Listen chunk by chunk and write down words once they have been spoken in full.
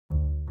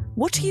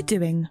What are you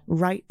doing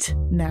right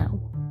now?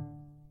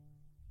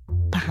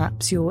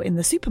 Perhaps you're in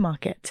the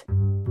supermarket.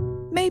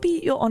 Maybe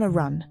you're on a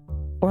run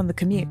or on the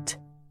commute.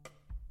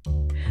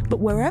 But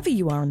wherever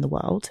you are in the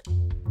world,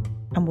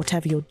 and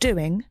whatever you're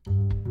doing,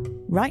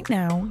 right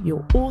now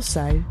you're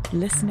also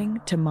listening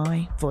to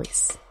my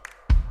voice.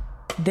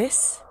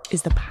 This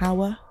is the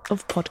power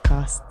of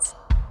podcasts.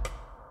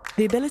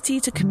 The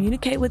ability to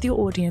communicate with your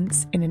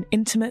audience in an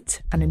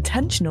intimate and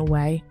intentional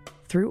way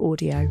through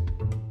audio.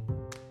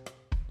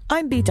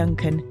 I'm Bea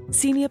Duncan,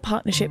 Senior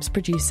Partnerships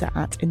Producer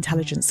at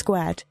Intelligence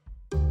Squared.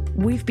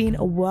 We've been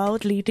a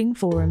world-leading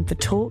forum for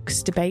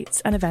talks,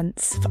 debates and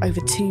events for over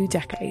 2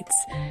 decades.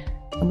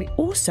 And we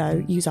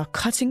also use our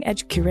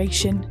cutting-edge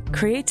curation,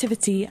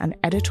 creativity and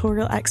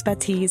editorial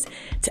expertise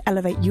to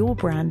elevate your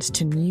brand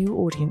to new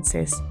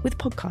audiences with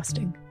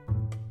podcasting.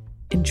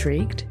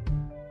 Intrigued?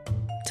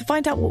 To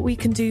find out what we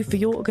can do for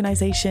your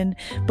organisation,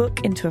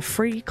 book into a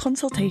free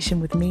consultation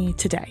with me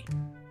today.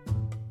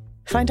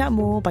 Find out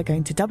more by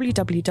going to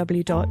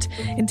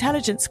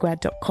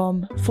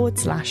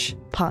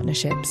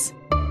www.intelligencesquared.com/partnerships.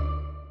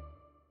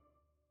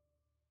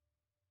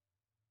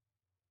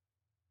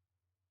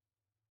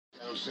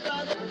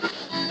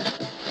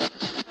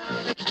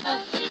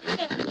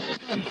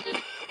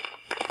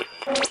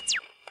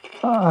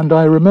 And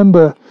I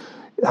remember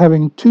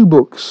having 2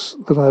 books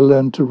that I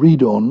learned to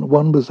read on.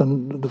 One was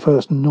the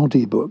first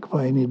Noddy book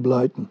by Enid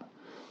Blyton.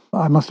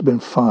 I must have been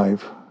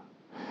 5.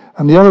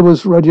 And the other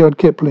was Rudyard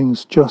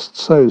Kipling's Just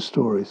So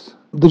stories.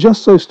 The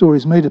Just So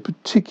stories made a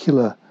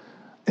particular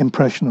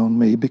impression on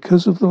me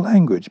because of the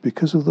language,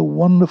 because of the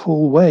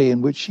wonderful way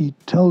in which he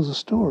tells a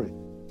story.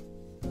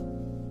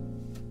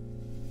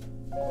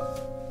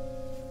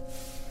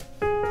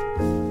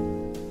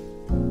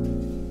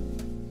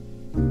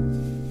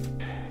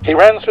 He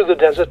ran through the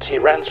desert, he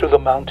ran through the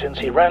mountains,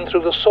 he ran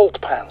through the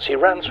salt pans, he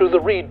ran through the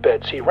reed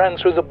beds, he ran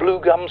through the blue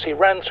gums, he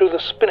ran through the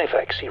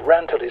spinifex, he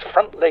ran till his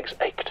front legs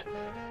ached.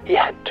 He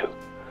had to.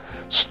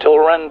 Still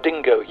ran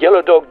Dingo,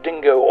 yellow dog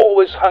Dingo,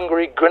 always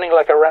hungry, grinning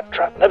like a rat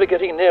trap, never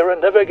getting nearer,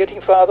 never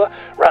getting farther,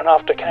 ran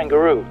after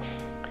Kangaroo.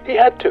 He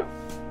had to.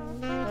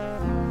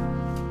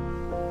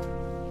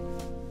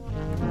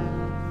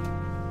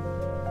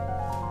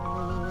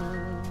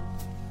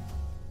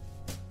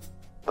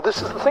 But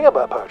this is the thing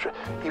about poetry.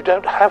 You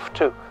don't have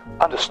to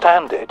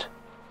understand it.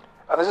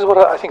 And this is what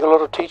I think a lot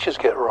of teachers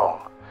get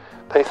wrong.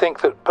 They think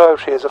that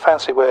poetry is a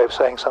fancy way of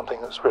saying something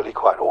that's really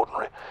quite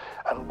ordinary.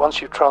 And once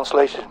you've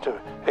translated it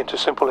into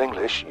simple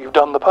English, you've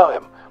done the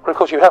poem. But of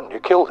course you haven't. You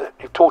killed it.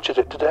 You've tortured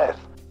it to death.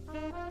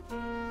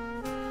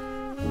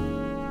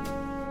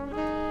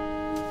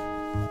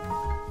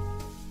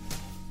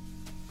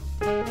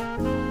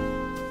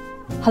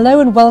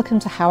 Hello and welcome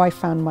to How I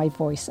Found My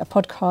Voice, a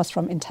podcast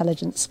from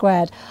Intelligence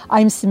Squared.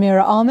 I'm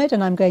Samira Ahmed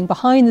and I'm going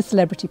behind the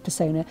celebrity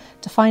persona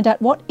to find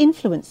out what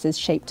influences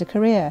shaped a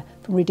career.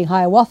 From reading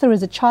Hiawatha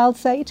as a child,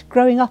 say, to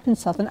growing up in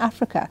Southern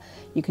Africa.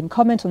 You can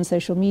comment on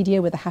social media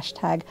with the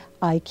hashtag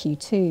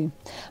IQ2.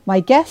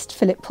 My guest,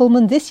 Philip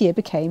Pullman, this year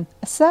became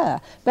a Sir,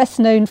 best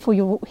known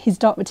for his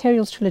Dark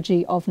Materials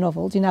trilogy of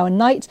novels. You're now a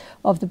Knight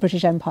of the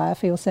British Empire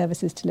for your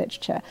services to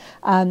literature.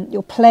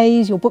 Your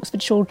plays, your books for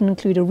children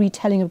include a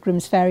retelling of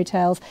Grimm's fairy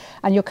tales,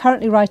 and you're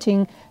currently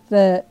writing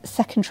the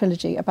second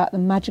trilogy about the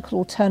magical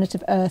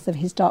alternative Earth of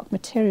his Dark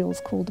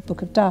Materials called The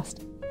Book of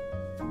Dust.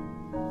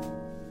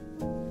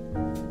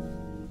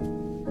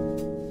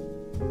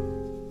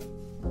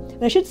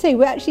 And I should say,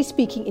 we're actually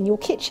speaking in your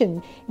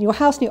kitchen, in your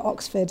house near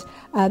Oxford,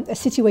 a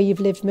city where you've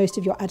lived most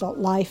of your adult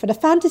life, and a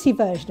fantasy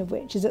version of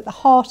which is at the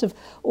heart of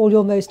all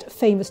your most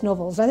famous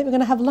novels. And I think we're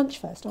going to have lunch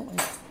first, aren't we?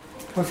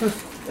 What's this?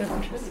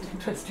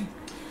 Interesting.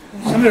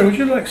 Samira, would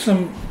you like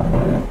some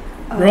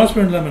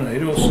raspberry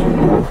lemonade or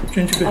some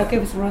ginger beer? I'll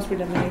give us some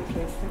raspberry lemonade,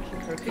 please. Thank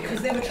you.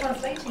 Because they were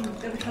translating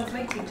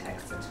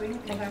texts between.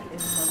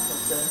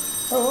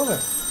 Oh, are they?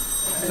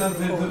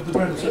 The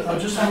bread. I'll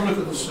just have a look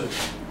at the soup.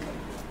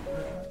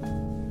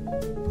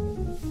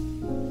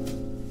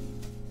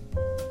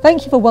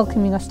 Thank you for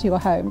welcoming us to your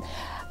home.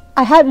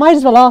 I might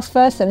as well ask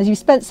first then, as you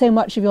spent so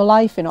much of your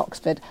life in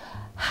Oxford,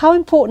 how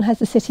important has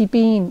the city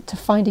been to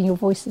finding your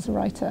voice as a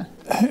writer?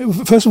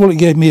 First of all, it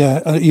gave me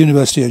a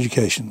university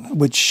education,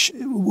 which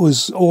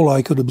was all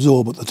I could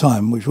absorb at the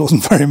time, which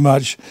wasn't very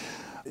much.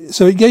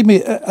 So it gave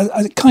me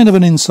a kind of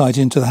an insight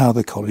into how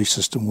the college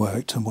system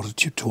worked and what a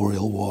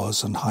tutorial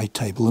was and high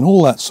table and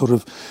all that sort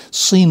of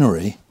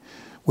scenery,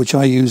 which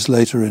I used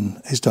later in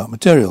his Dark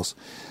Materials.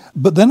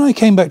 But then I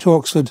came back to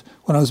Oxford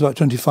when I was about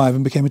 25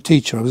 and became a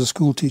teacher. I was a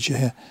school teacher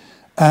here.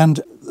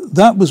 And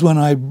that was when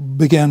I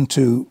began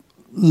to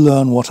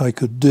learn what I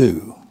could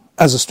do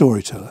as a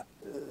storyteller.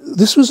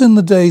 This was in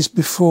the days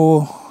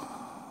before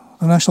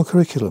the national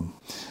curriculum.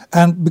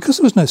 And because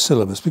there was no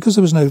syllabus, because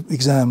there was no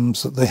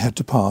exams that they had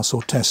to pass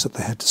or tests that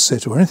they had to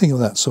sit or anything of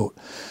that sort,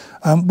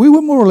 we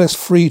were more or less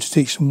free to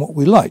teach them what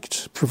we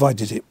liked,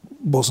 provided it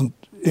wasn't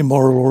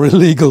immoral or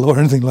illegal or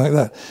anything like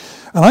that.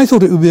 And I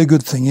thought it would be a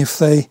good thing if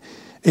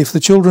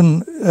the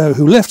children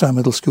who left our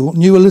middle school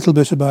knew a little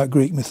bit about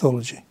Greek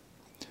mythology.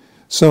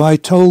 So I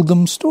told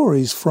them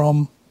stories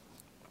from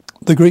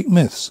the Greek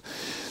myths.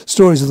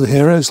 Stories of the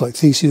heroes like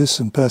Theseus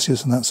and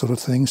Perseus and that sort of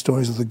thing,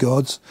 stories of the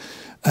gods.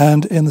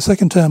 And in the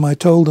second term I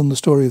told them the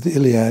story of the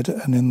Iliad,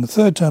 and in the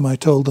third term I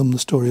told them the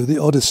story of the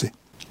Odyssey.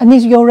 And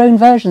these are your own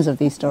versions of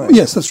these stories?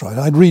 Yes, that's right.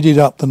 I'd read it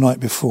up the night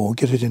before,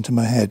 get it into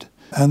my head,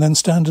 and then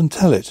stand and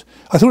tell it.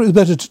 I thought it was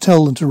better to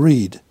tell than to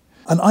read.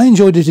 And I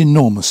enjoyed it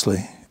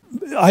enormously.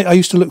 I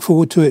used to look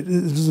forward to it.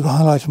 It was the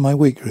highlight of my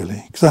week,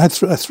 really. Because I had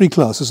three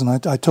classes, and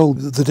I told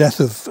the death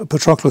of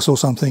Patroclus or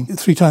something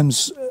 3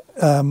 times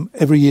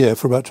every year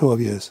for about 12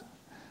 years.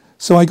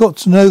 So I got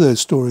to know those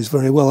stories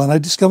very well, and I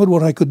discovered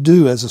what I could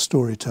do as a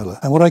storyteller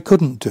and what I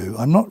couldn't do.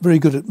 I'm not very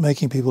good at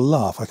making people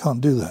laugh. I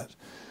can't do that.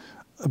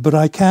 But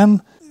I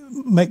can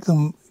make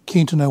them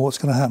keen to know what's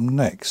going to happen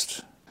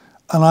next.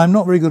 And I'm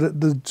not very good at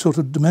the sort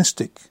of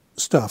domestic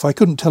stuff. I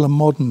couldn't tell a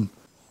modern,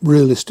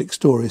 realistic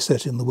story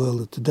set in the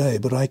world of today,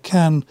 but I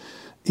can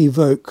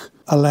evoke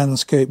a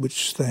landscape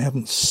which they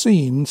haven't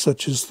seen,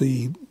 such as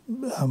the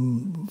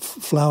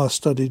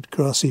flower-studded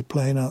grassy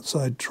plain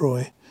outside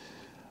Troy.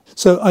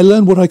 So I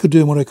learned what I could do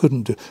and what I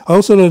couldn't do. I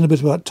also learned a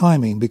bit about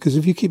timing, because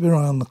if you keep your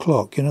eye on the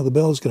clock, the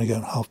bell's going to go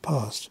at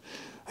 1:30.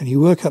 And you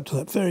work up to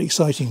that very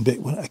exciting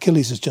bit when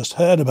Achilles has just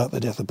heard about the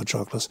death of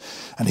Patroclus,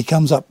 and he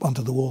comes up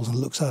onto the walls and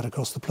looks out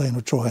across the plain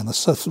of Troy, and the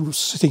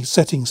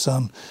setting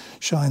sun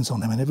shines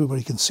on him, and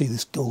everybody can see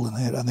this golden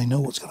hair, and they know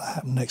what's going to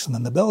happen next. And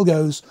then the bell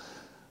goes,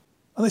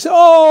 and they say,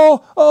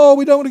 "Oh,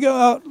 we don't want to go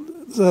out."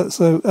 That's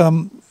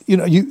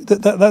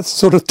the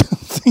sort of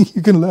thing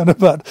you can learn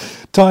about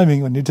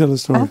timing when you tell a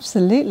story.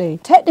 Absolutely.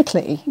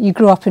 Technically, you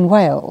grew up in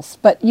Wales,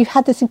 but you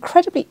had this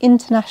incredibly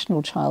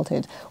international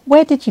childhood.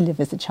 Where did you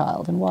live as a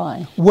child and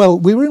why? Well,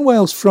 we were in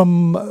Wales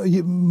from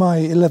my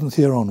 11th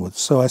year onwards,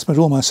 so I spent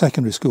all my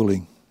secondary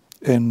schooling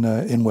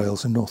in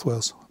Wales, in North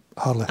Wales,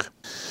 Harlech.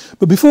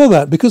 But before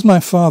that, because my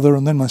father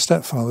and then my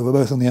stepfather were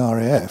both in the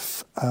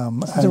RAF...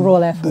 This is the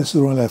Royal Air Force. This is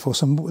the Royal Air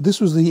Force, and this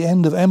was the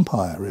end of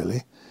empire,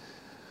 really.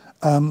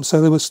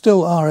 So there were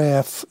still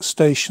RAF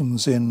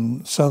stations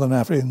in southern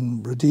Africa,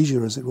 in Rhodesia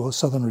as it was,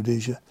 southern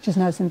Rhodesia. Which is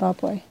now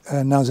Zimbabwe.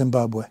 Now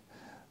Zimbabwe.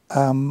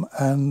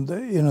 And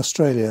in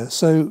Australia.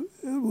 So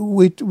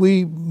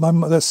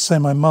let's say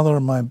my mother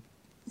and my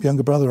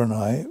younger brother and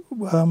I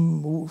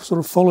sort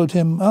of followed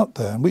him out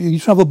there. You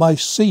travelled by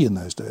sea in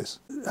those days.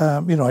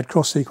 I'd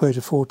crossed the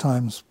equator 4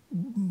 times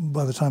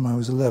by the time I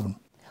was 11.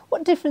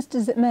 What difference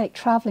does it make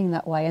travelling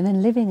that way and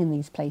then living in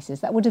these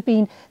places? That would have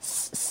been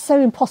so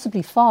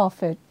impossibly far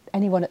for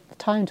anyone at the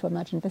time to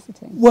imagine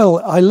visiting. Well,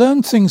 I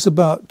learned things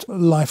about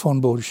life on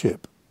board a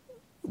ship,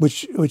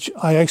 which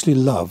I actually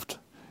loved,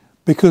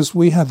 because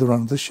we had the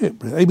run of the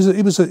ship. It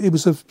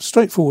was a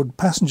straightforward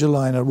passenger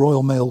liner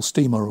Royal Mail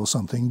steamer or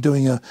something,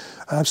 doing a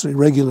absolutely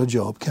regular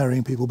job,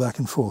 carrying people back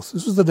and forth.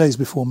 This was the days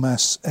before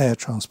mass air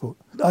transport.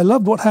 I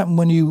loved what happened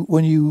when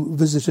you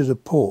visited a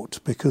port,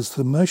 because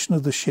the motion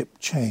of the ship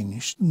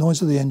changed, the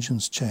noise of the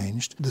engines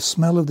changed, the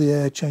smell of the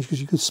air changed,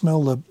 because you could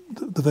smell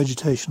the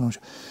vegetation.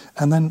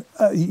 And then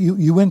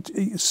you went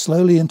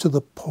slowly into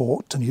the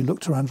port, and you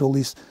looked around at all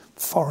these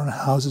foreign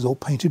houses all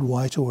painted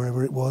white, or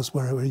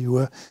wherever you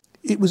were.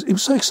 It was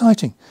so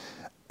exciting,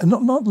 and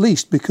not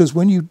least because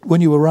when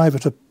you arrive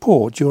at a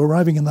port, you're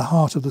arriving in the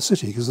heart of the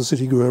city, because the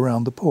city grew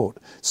around the port.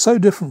 So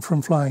different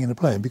from flying in a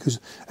plane, because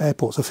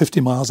airports are 50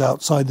 miles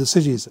outside the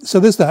cities. So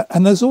there's that,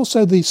 and there's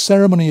also the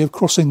ceremony of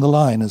crossing the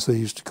line, as they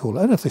used to call it.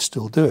 I don't know if they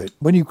still do it.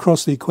 When you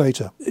cross the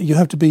equator, you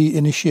have to be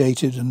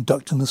initiated and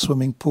ducked in the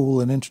swimming pool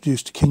and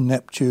introduced to King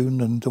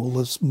Neptune and all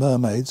the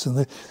mermaids,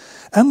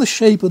 and the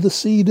shape of the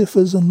sea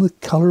differs and the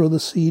colour of the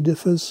sea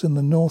differs. In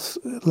the North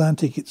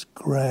Atlantic it's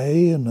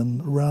grey, and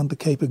then around the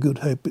Cape of Good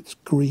Hope it's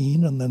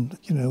green, and then,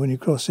 when you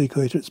cross the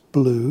equator it's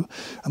blue,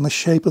 and the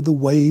shape of the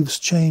waves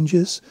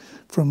changes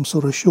from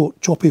sort of short,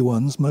 choppy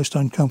ones, most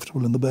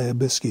uncomfortable in the Bay of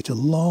Biscay, to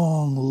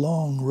long,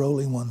 long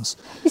rolling ones.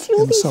 You see,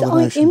 all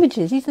these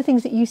images, these are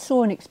things that you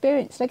saw and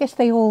experienced. I guess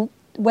they all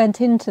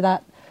went into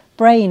that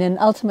brain, and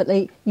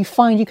ultimately you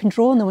find you can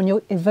draw on them when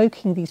you're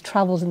evoking these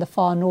travels in the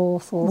far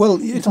north.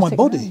 It's my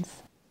body.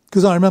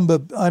 Because I remember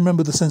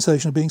the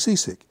sensation of being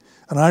seasick,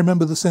 and I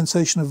remember the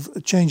sensation of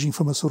changing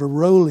from a sort of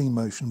rolling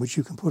motion, which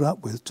you can put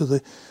up with, to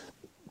the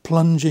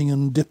plunging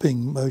and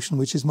dipping motion,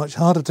 which is much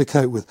harder to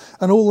cope with,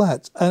 and all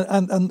that, and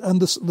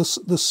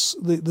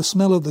the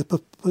smell of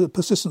the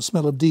persistent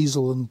smell of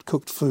diesel and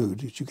cooked food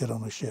that you get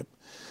on a ship,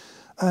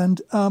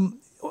 and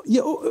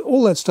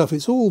all that stuff.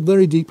 It's all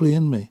very deeply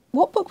in me.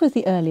 What book was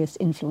the earliest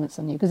influence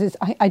on you? Because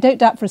I don't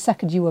doubt for a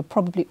second you were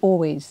probably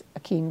always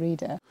a keen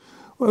reader.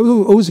 Well, I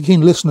was always a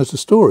keen listener to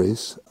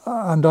stories,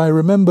 and I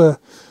remember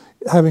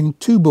having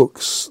 2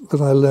 books that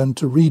I learned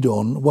to read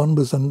on. One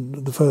was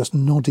the first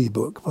Noddy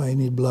book by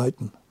Enid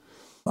Blyton.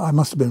 I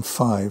must have been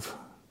 5.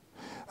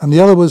 And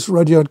the other was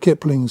Rudyard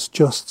Kipling's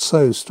Just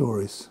So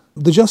stories.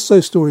 The Just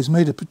So stories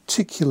made a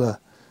particular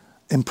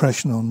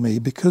impression on me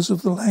because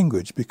of the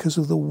language, because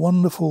of the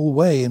wonderful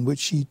way in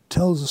which he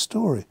tells a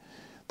story.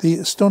 The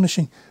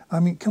astonishing... I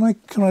mean, can I read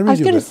you a bit? I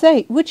was going to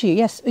say, would you?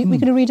 Yes. We're going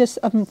to read us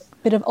a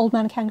bit of Old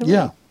Man Kangaroo.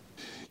 Yeah.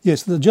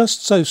 Yes, the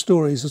Just So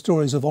stories are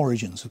stories of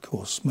origins, of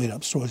course,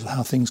 made-up stories of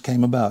how things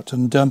came about.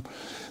 And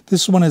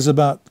this one is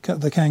about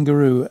the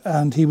kangaroo,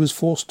 and he was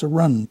forced to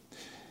run.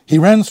 He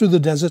ran through the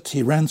desert,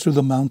 he ran through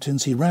the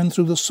mountains, he ran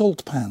through the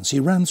salt pans, he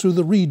ran through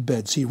the reed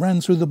beds, he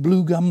ran through the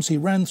blue gums, he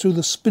ran through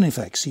the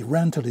spinifex, he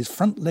ran till his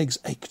front legs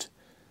ached.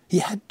 He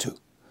had to.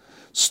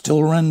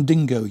 Still ran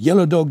Dingo,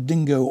 yellow dog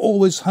Dingo,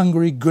 always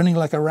hungry, grinning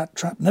like a rat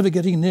trap, never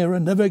getting nearer,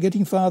 never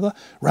getting farther,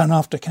 ran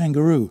after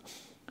Kangaroo.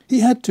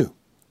 He had to.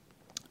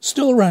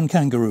 Still ran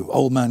Kangaroo,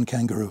 old man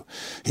Kangaroo.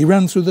 He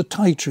ran through the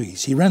ti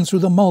trees, he ran through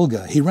the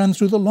mulga, he ran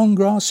through the long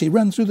grass, he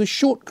ran through the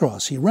short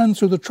grass, he ran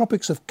through the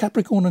tropics of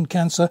Capricorn and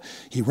Cancer,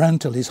 he ran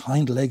till his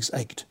hind legs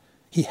ached.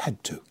 He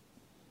had to.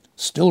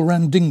 Still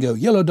ran Dingo,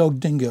 yellow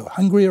dog Dingo,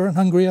 hungrier and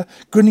hungrier,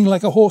 grinning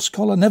like a horse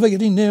collar, never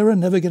getting nearer,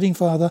 never getting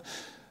farther,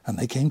 and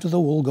they came to the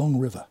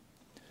Wollgong River.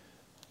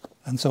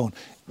 And so on.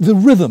 The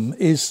rhythm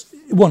is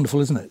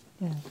wonderful, isn't it?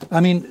 Yeah. I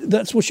mean,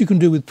 that's what you can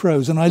do with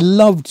prose, and I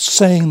loved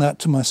saying that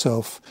to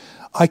myself.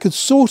 I could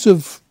sort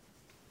of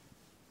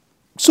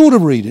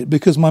read it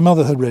because my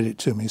mother had read it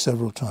to me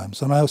several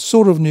times, and I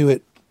sort of knew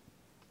it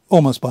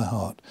almost by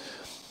heart.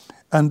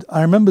 And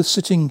I remember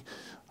sitting,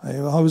 I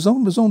was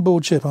on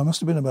board ship, I must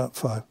have been about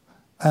 5,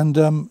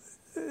 and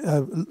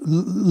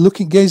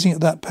gazing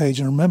at that page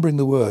and remembering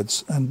the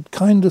words and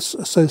kind of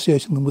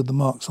associating them with the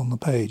marks on the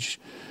page,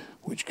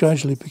 which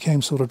gradually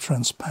became sort of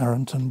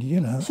transparent and,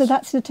 you know. So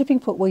that's the tipping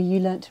point where you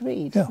learnt to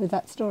read with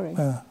that story?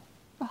 Yeah.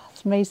 Oh,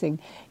 that's amazing.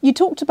 You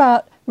talked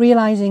about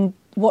realising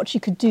what you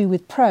could do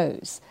with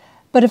prose,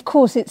 but of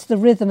course it's the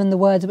rhythm and the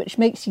words which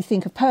makes you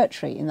think of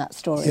poetry in that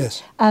story.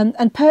 Yes.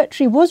 And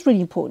poetry was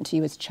really important to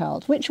you as a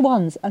child. Which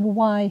ones and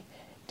why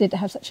did it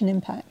have such an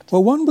impact?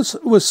 Well, one was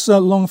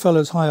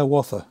Longfellow's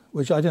Hiawatha,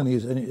 which I don't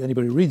think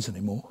anybody reads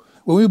anymore.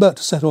 Well, we were about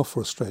to set off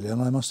for Australia,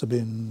 and I must have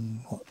been,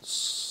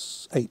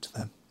 8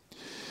 then.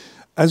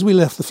 As we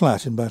left the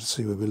flat in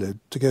Battersea where we lived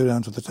to go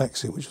down to the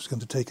taxi which was going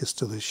to take us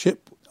to the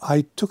ship,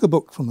 I took a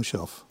book from the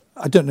shelf.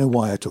 I don't know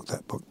why I took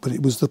that book, but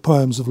it was the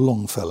poems of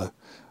Longfellow,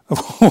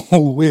 of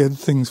all weird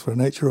things for an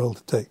 8-year-old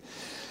to take.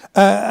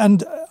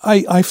 And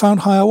I found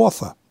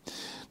Hiawatha.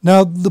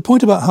 Now, the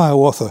point about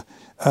Hiawatha,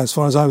 as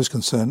far as I was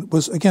concerned,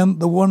 was, again,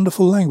 the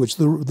wonderful language,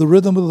 the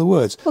rhythm of the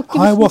words. Well,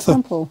 give us an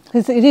example,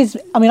 because it is,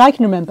 I mean, I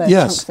can remember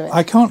chunks of it.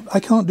 I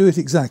can't do it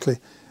exactly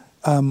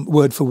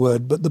word for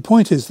word, but the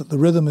point is that the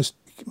rhythm is,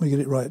 let me get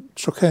it right,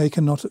 Trochaic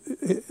and not...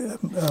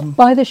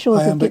 by the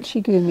shores of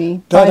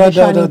Gitche-Gumee, by the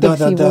shining big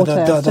sea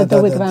water, stood the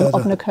wigwam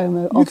of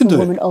Nokomo, of the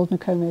woman old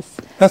Nokomis.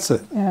 That's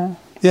it. Yeah.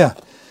 Yeah.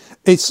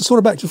 It's sort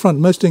of back to front.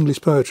 Most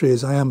English poetry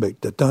is iambic,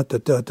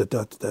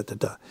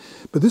 da-da-da-da-da-da-da-da.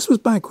 But this was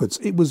backwards.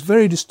 It was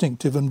very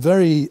distinctive and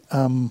very,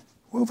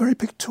 very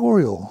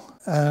pictorial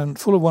and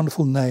full of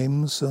wonderful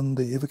names and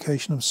the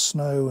evocation of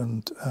snow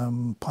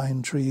and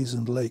pine trees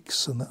and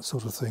lakes and that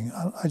sort of thing.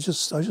 I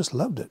just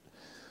loved it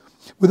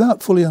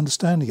without fully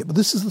understanding it. But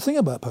this is the thing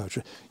about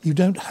poetry. You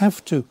don't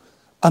have to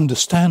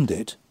understand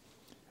it.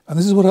 And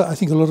this is what I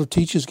think a lot of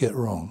teachers get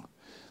wrong.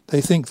 They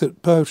think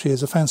that poetry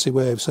is a fancy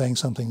way of saying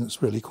something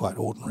that's really quite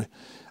ordinary.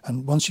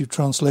 And once you've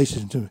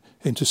translated it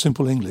into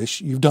simple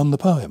English, you've done the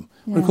poem.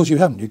 Yeah. But of course you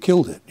haven't. You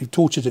killed it. You've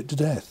tortured it to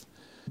death.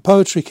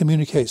 Poetry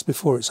communicates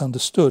before it's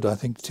understood, I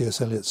think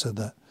T.S. Eliot said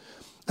that.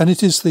 And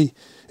it is the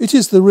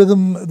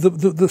rhythm,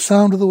 the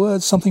sound of the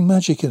words, something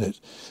magic in it.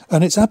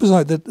 And it's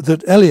apposite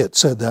that Eliot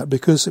said that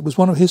because it was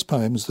one of his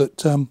poems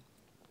that,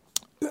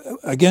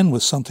 again,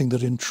 was something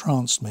that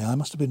entranced me. I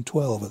must have been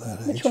 12 at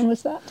that age. Which one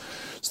was that?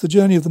 It's The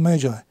Journey of the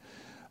Magi.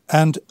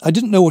 And I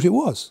didn't know what it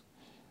was.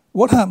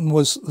 What happened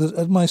was that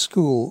at my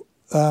school,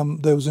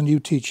 there was a new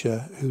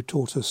teacher who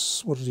taught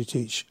us, what did he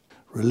teach?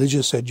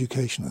 Religious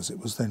education, as it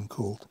was then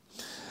called.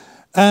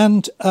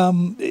 And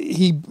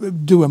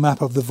he'd do a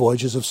map of the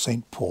voyages of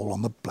St. Paul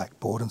on the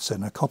blackboard and said,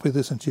 now copy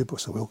this into your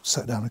book. So we all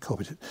sat down and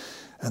copied it.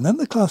 And then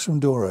the classroom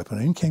door opened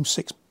and in came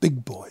 6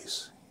 big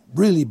boys,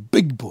 really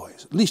big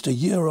boys, at least a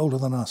year older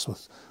than us,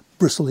 with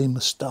bristly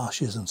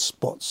moustaches and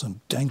spots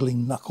and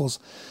dangling knuckles.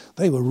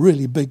 They were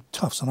really big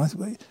toughs, and I thought,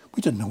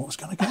 we didn't know what was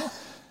going to go on.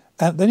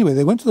 And anyway,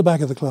 they went to the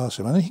back of the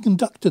classroom, and he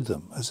conducted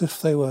them as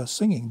if they were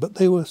singing, but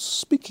they were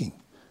speaking.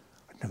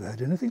 I'd never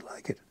heard anything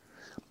like it.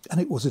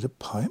 And was it a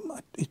poem?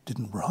 It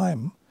didn't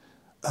rhyme.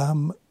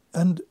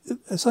 And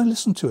as I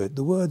listened to it,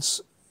 the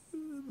words,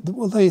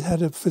 well, they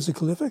had a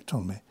physical effect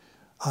on me.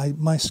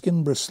 My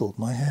skin bristled,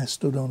 my hair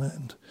stood on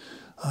end,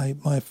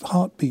 my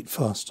heart beat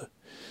faster.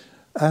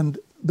 And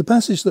the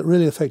passage that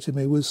really affected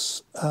me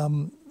was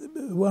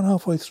one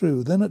halfway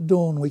through. Then at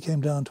dawn we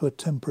came down to a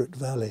temperate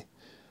valley,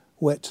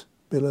 wet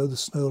below the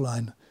snow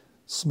line,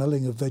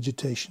 smelling of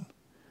vegetation,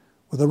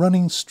 with a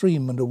running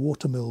stream and a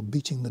watermill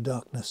beating the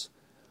darkness.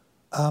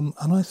 And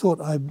I thought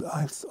I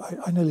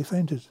nearly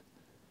fainted.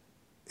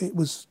 It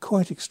was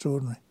quite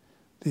extraordinary,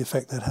 the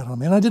effect that had on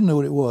me. And I didn't know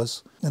what it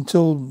was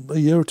until a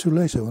year or two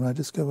later when I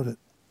discovered it.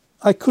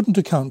 I couldn't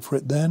account for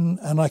it then,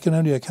 and I can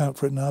only account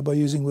for it now by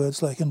using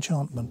words like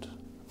enchantment,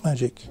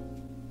 magic,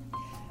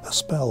 a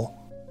spell.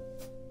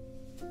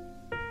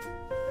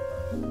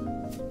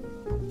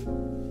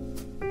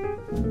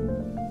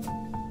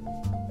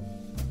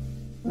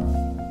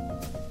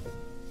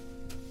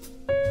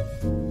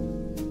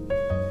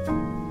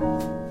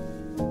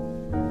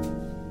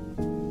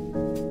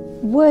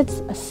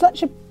 words are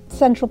such a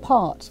central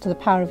part to the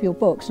power of your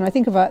books. And I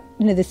think about,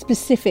 the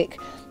specific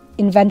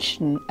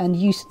invention and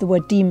use of the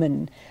word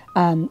demon,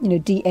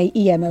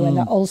 D-A-E-M-O-N,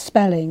 that old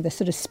spelling, the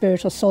sort of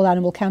spirit or soul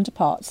animal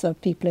counterparts of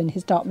people in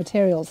his Dark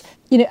Materials,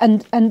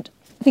 and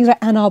things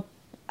like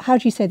how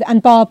do you say that?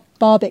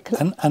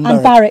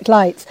 Ambaric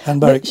lights.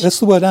 Ambaric, that's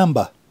the word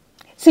amber.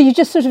 So you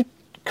just sort of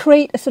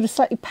create a sort of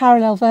slightly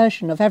parallel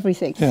version of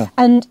everything. Yeah.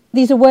 And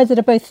these are words that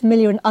are both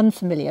familiar and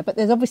unfamiliar, but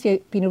there's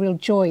obviously been a real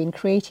joy in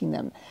creating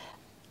them.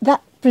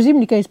 That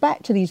presumably goes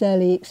back to these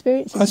early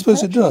experiences. I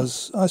suppose it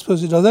does.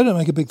 They don't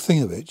make a big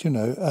thing of it,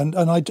 And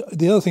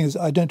the other thing is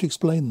I don't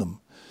explain them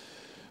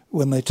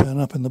when they turn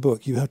up in the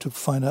book. You have to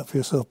find out for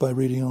yourself by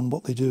reading on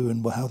what they do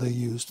and how they're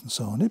used and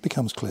so on. It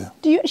becomes clear.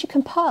 Do you actually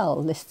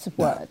compile lists of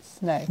words?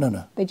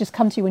 No. They just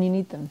come to you when you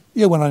need them?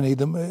 Yeah, when I need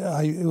them.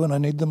 I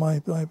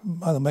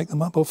either make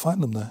them up or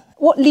find them there.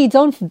 What leads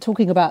on from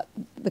talking about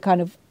the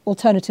kind of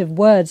alternative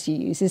words you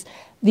use is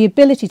the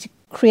ability to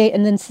create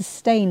and then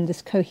sustain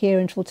this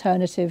coherent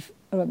alternative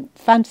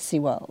fantasy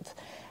world.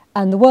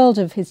 And the world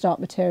of his Dark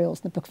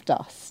Materials and the Book of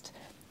Dust,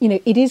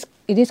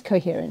 it is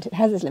coherent. It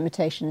has its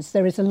limitations.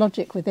 There is a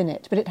logic within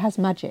it, but it has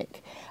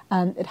magic.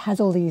 It has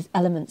all these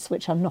elements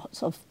which are not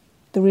sort of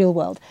the real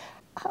world.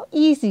 How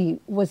easy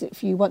was it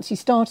for you once you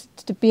started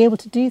to be able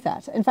to do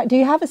that? In fact, do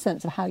you have a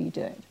sense of how you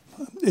do it?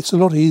 It's a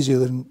lot easier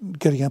than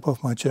getting up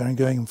off my chair and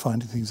going and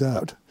finding things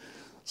out.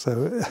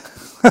 So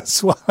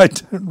that's why I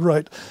don't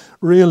write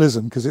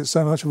realism, because it's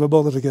so much of a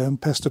bother to go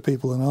and pester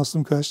people and ask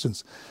them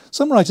questions.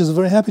 Some writers are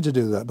very happy to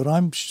do that, but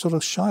I'm sort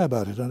of shy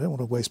about it. I don't want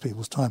to waste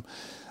people's time.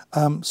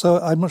 So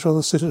I'd much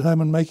rather sit at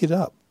home and make it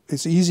up.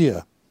 It's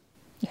easier.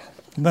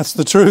 And that's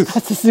the truth.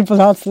 That's a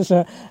simple answer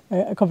to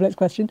a complex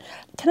question.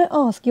 Can I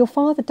ask, your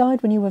father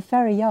died when you were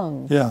very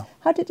young. Yeah.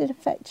 How did it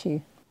affect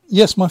you?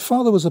 Yes, my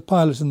father was a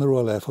pilot in the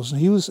Royal Air Force, and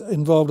he was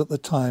involved at the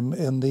time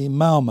in the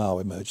Mau Mau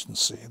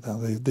emergency. Now,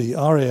 the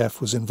RAF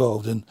was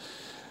involved in,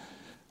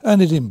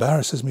 and it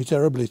embarrasses me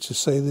terribly to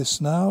say this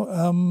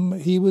now,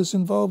 he was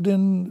involved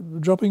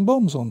in dropping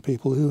bombs on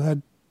people who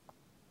had,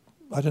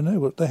 I don't know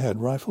what they had,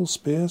 rifles,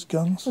 spears,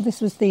 guns. Well, this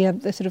was the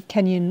sort of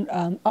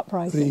Kenyan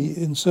uprising.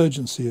 The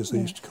insurgency, as they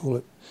used to call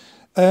it.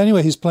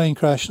 Anyway, his plane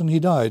crashed and he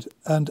died.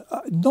 And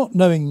not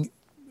knowing,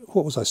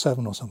 what was I,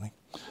 7 or something?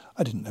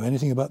 I didn't know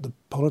anything about the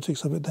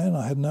politics of it then.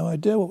 I had no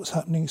idea what was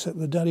happening, except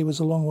that Daddy was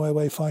a long way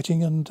away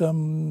fighting, and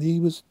he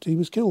was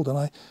killed.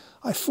 And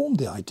I formed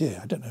the idea,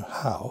 I don't know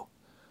how,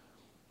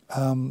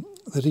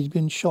 that he'd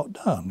been shot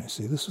down. You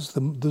see, this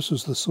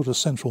was the sort of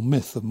central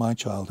myth of my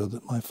childhood,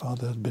 that my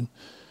father had been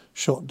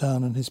shot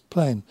down in his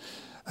plane,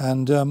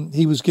 and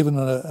he was given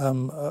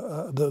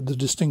the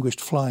Distinguished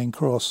Flying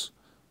Cross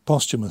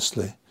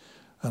posthumously.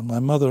 And my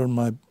mother and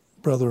my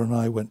brother and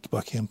I went to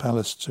Buckingham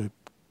Palace to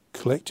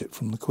collect it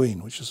from the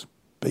Queen, which is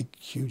a big,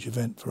 huge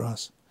event for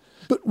us.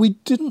 But we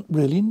didn't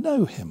really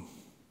know him,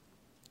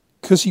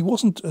 because he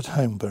wasn't at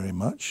home very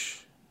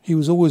much. He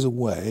was always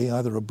away,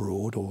 either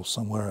abroad or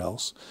somewhere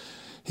else.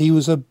 He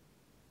was a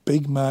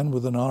big man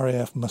with an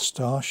RAF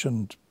moustache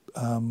and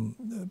a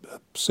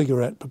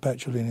cigarette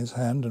perpetually in his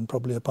hand and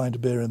probably a pint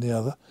of beer in the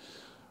other.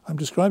 I'm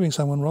describing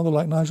someone rather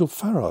like Nigel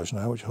Farage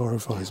now, which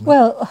horrifies me.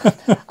 Well,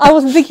 I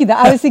wasn't thinking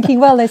that. I was thinking,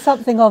 well, there's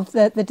something of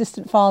the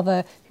distant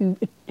father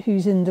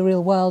who's in the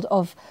real world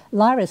of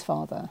Lyra's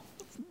father.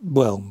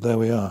 Well, there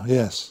we are,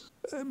 yes.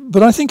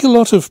 But I think a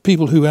lot of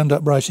people who end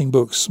up writing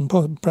books, and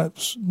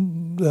perhaps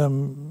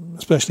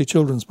especially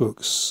children's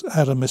books,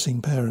 had a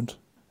missing parent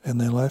in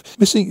their life.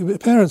 Missing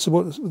parents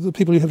are the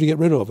people you have to get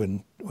rid of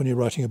when you're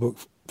writing a book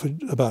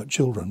about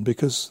children,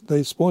 because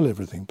they spoil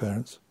everything,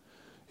 parents.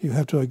 You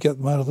have to get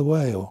them out of the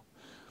way, or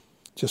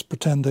just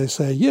pretend they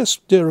say, yes,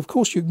 dear, of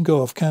course you can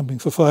go off camping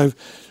for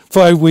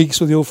five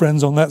weeks with your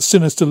friends on that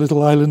sinister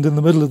little island in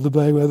the middle of the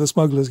bay where the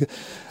smugglers go.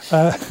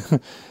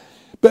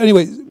 But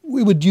anyway,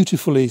 we were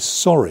dutifully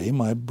sorry,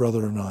 my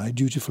brother and I,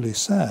 dutifully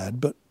sad,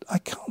 but I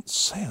can't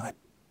say I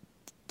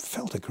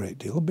felt a great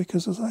deal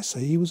because, as I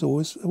say, he was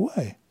always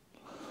away.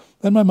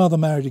 Then my mother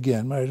married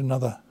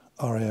another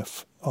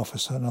RAF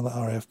officer, another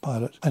RAF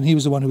pilot, and he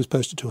was the one who was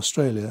posted to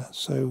Australia,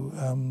 so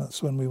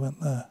that's when we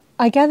went there.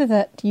 I gather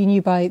that you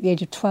knew by the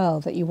age of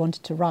 12 that you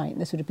wanted to write.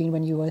 This would have been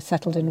when you were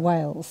settled in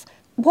Wales.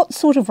 What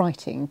sort of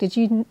writing? Did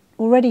you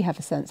already have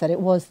a sense that it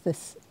was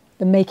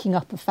the making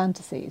up of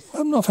fantasies?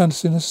 Not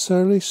fantasy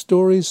necessarily,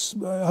 stories.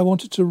 I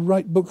wanted to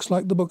write books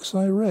like the books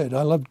I read.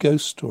 I loved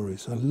ghost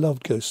stories. I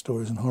loved ghost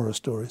stories and horror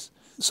stories.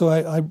 So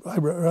I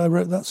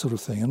wrote that sort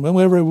of thing. And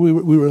whenever we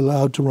were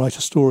allowed to write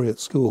a story at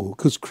school,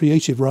 because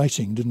creative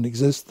writing didn't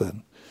exist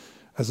then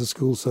as a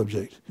school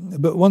subject.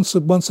 But once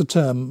a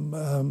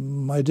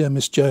term, my dear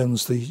Miss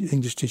Jones, the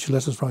English teacher,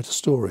 let us write a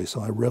story,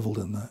 so I revelled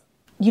in that.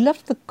 You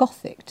loved the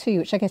Gothic too,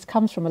 which I guess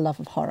comes from a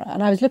love of horror.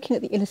 And I was looking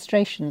at the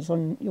illustrations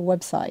on your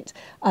website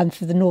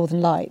for the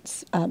Northern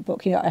Lights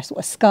book. You know, I saw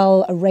a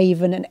skull, a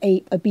raven, an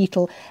ape, a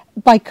beetle.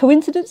 By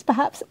coincidence,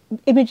 perhaps,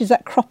 images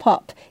that crop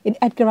up in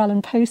Edgar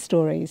Allan Poe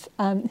stories.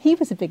 He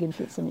was a big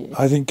influence on you.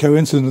 I think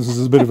coincidence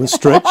is a bit of a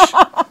stretch.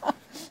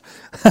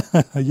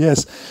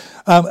 Yes.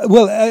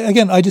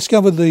 Again, I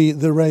discovered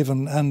the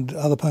Raven and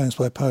other poems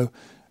by Poe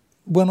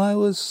when I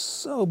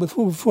was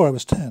before I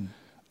was 10,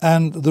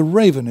 and the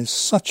Raven is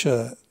such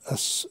a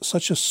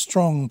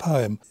strong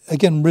poem.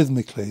 Again,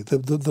 rhythmically,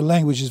 the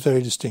language is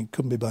very distinct.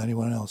 Couldn't be by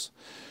anyone else.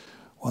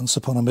 Once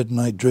upon a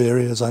midnight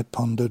dreary, as I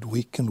pondered,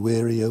 weak and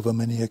weary, over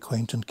many a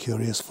quaint and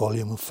curious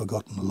volume of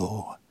forgotten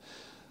lore,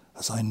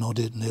 as I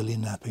nodded, nearly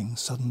napping,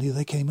 suddenly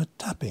there came a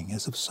tapping,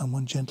 as of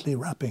someone gently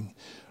rapping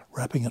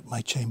at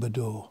my chamber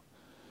door.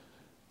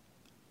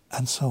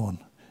 And so on.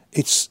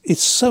 It's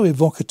so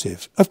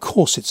evocative. Of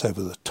course it's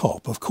over the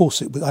top. Of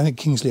course I think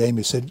Kingsley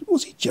Amis said,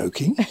 was he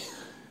joking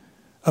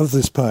of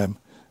this poem?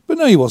 But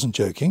no, he wasn't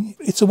joking.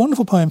 It's a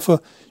wonderful poem for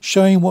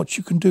showing what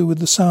you can do with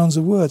the sounds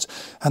of words.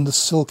 And the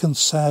silken,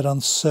 sad,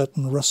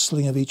 uncertain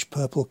rustling of each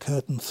purple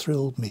curtain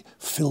filled me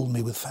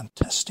with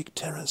fantastic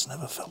terrors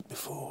never felt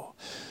before.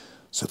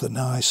 So that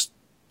now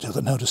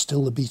to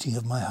still the beating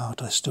of my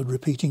heart, I stood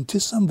repeating,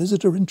 "'Tis some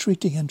visitor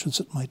entreating entrance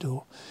at my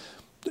door."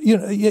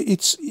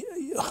 It's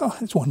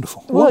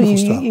wonderful. Well, wonderful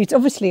stuff. It's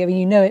obviously,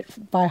 you know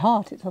it by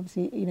heart. It's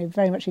obviously,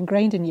 very much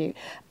ingrained in you.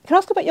 Can I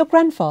ask about your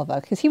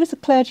grandfather? Because he was a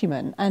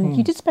clergyman and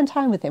you did spend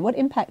time with him. What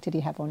impact did he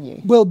have on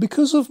you? Well,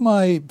 because of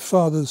my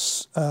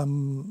father's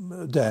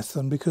death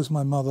and because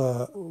my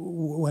mother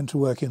went to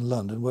work in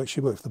London,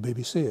 she worked for the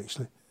BBC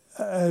actually,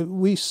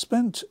 we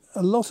spent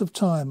a lot of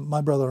time, my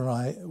brother and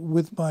I,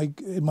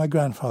 in my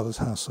grandfather's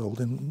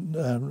household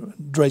in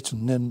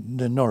Drayton,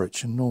 near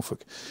Norwich in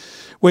Norfolk,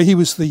 where he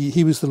was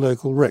the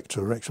local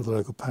rector of the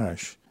local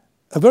parish.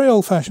 A very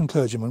old-fashioned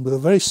clergyman with a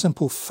very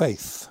simple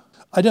faith.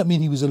 I don't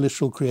mean he was a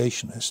literal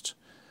creationist.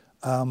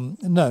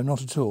 No,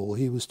 not at all.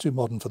 He was too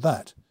modern for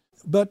that.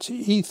 But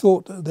he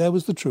thought that there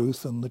was the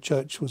truth and the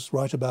church was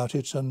right about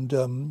it,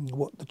 and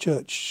what the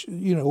church,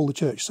 all the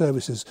church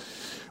services,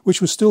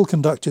 which was still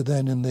conducted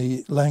then in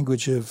the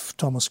language of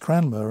Thomas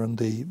Cranmer and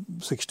the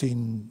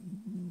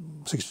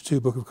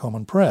 1662 Book of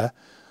Common Prayer,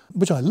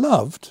 which I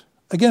loved,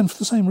 again for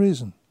the same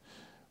reason,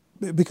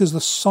 because the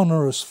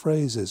sonorous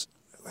phrases,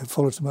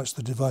 follow too much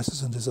the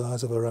devices and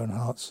desires of our own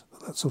hearts,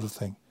 that sort of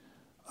thing.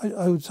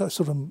 I would sort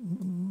of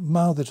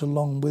mouth it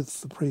along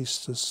with the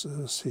priest as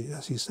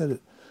he said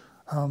it.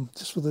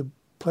 Just for the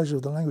pleasure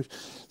of the language.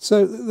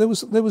 So there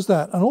was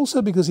that. And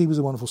also because he was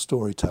a wonderful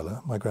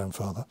storyteller, my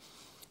grandfather.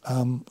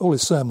 All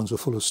his sermons were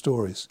full of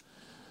stories.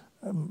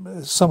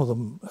 Some of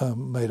them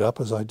made up,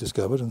 as I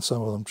discovered, and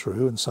some of them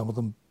true, and some of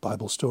them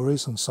Bible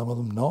stories, and some of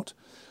them not.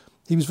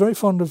 He was very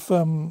fond of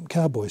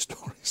cowboy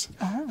stories.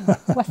 Oh,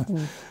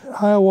 Western.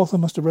 Hiawatha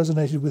must have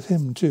resonated with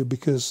him too,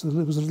 because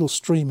there was a little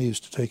stream he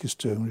used to take us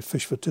to, and we'd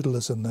fish for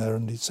tiddlers in there,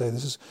 and he'd say,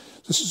 "This is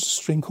a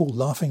stream called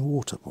Laughing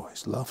Water,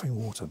 boys.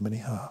 Laughing Water,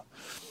 Minnehaha."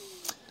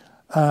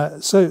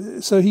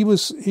 So he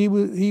was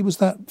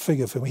that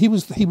figure for me. He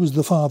was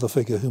the father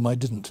figure whom I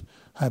didn't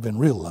have in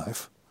real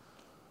life,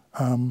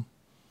 and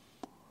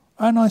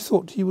I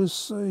thought he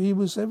was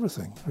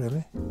everything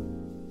really.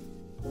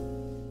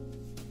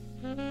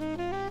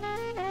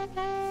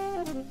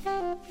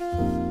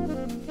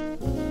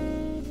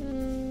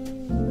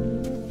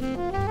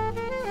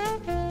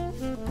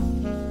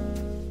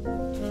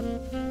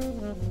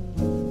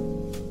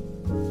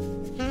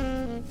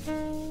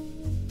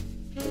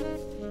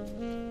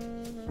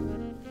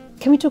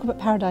 Can we talk about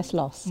Paradise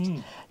Lost?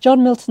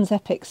 John Milton's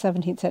epic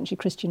 17th century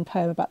Christian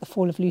poem about the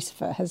fall of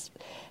Lucifer has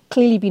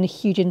clearly been a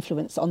huge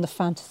influence on the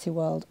fantasy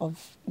world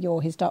of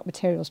his Dark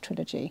Materials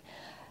trilogy.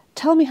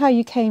 Tell me how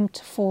you came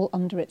to fall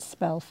under its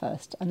spell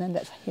first, and then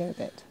let's hear a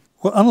bit.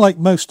 Well, unlike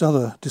most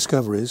other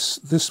discoveries,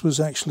 this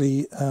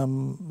actually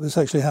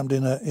happened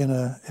in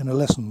a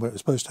lesson where it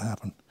was supposed to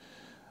happen.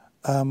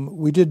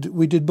 We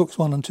did books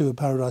 1 and 2 of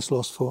Paradise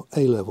Lost for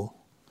A-level,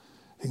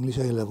 English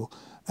A-level.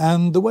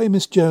 And the way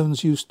Miss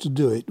Jones used to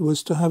do it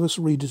was to have us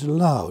read it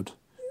aloud.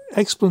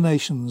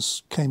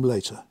 Explanations came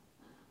later.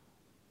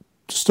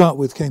 To start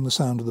with came the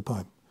sound of the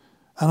poem.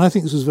 And I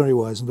think this was very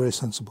wise and very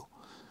sensible.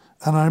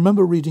 And I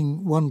remember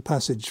reading one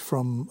passage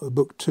from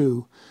book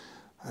 2,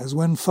 as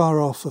when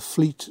far off a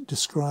fleet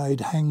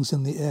descried hangs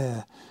in the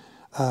air,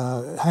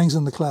 hangs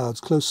in the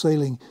clouds, close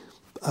sailing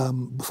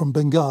from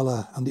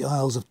Bengala and the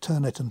isles of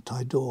Ternate and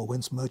Tidor,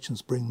 whence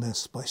merchants bring their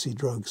spicy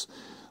drugs.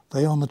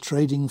 They on the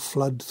trading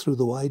flood through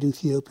the wide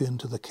Ethiopian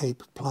to the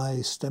Cape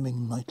ply,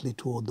 stemming nightly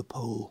toward the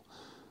pole.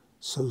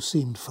 So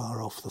seemed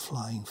far off the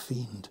flying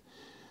fiend.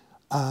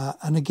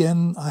 And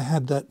again, I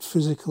had that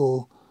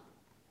physical.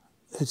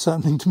 It's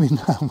happening to me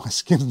now. My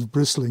skin's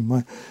bristling.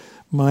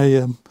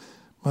 My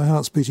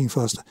heart's beating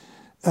faster,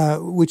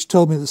 which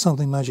told me that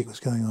something magic was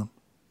going on.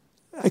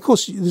 Of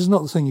course, this is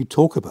not the thing you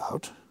talk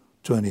about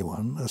to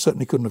anyone. I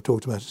certainly couldn't have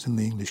talked about it in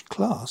the English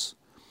class.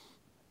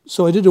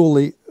 So I did all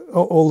the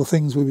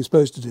things we were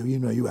supposed to do.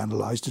 You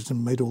analysed it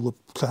and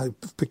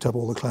picked up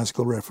all the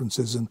classical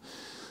references and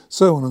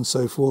so on and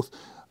so forth.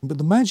 But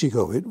the magic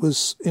of it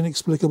was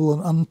inexplicable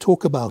and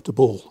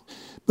untalkaboutable,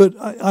 But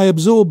I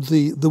absorbed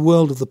the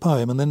world of the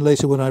poem, and then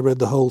later when I read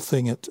the whole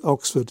thing at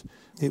Oxford,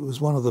 it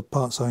was one of the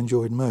parts I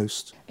enjoyed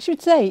most. I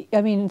should say,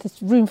 I mean,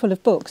 this room full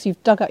of books,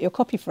 you've dug out your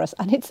copy for us,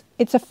 and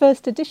it's a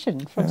first edition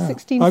from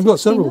 1669. I've got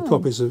several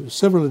copies of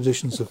several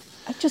editions of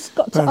I just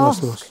got to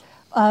Paradise ask Lost.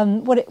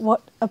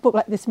 what a book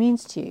like this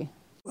means to you.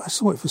 I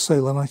saw it for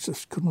sale and I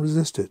just couldn't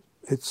resist it.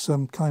 It's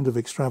kind of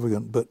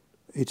extravagant, but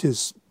it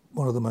is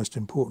one of the most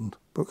important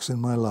books in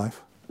my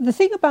life. The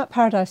thing about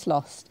Paradise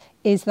Lost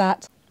is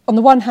that, on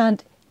the one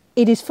hand,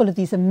 it is full of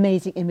these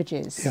amazing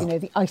images, Yeah. you know,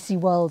 the icy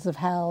worlds of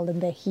hell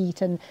and the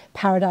heat and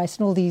paradise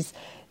and all these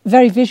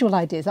very visual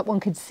ideas that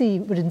one could see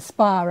would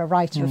inspire a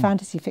writer of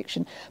fantasy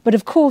fiction. But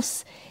of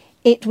course,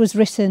 it was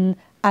written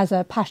as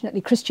a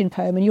passionately Christian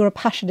poem, and you're a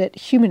passionate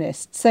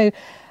humanist. So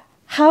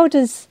how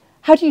do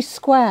you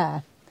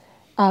square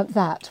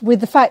that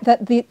with the fact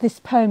that this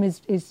poem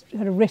is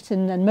kind of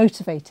written and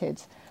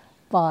motivated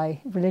by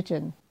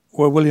religion?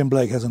 Well, William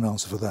Blake has an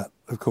answer for that,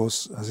 of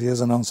course, as he has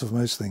an answer for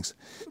most things.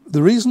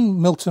 The reason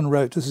Milton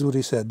wrote, this is what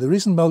he said, the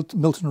reason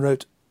Milton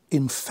wrote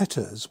in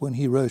fetters when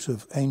he wrote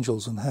of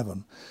angels and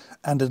heaven,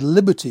 and at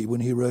liberty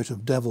when he wrote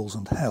of devils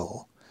and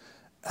hell,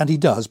 and he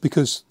does,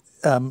 because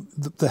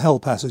the hell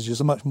passages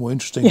are much more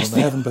interesting than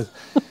the heaven, but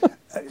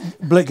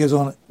Blake goes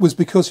on, was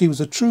because he was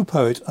a true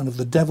poet and of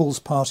the devil's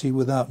party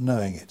without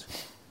knowing it.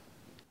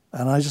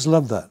 And I just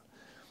love that.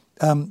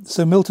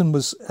 So Milton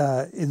was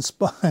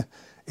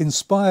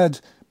inspired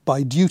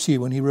by duty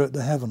when he wrote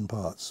the heaven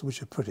parts,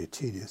 which are pretty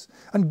tedious.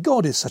 And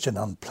God is such an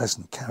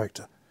unpleasant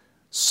character.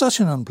 Such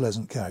an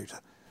unpleasant character.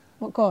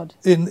 What God?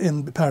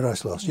 In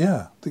Paradise Lost,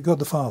 yeah. The God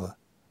the Father.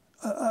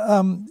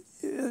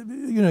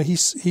 You know,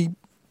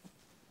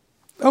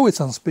 it's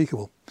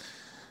unspeakable.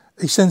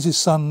 He sends his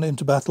son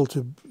into battle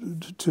to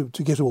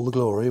get all the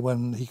glory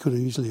when he could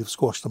easily have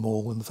squashed them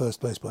all in the first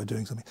place by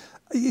doing something.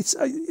 It's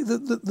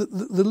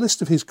the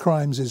list of his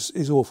crimes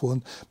is awful,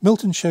 and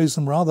Milton shows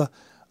them rather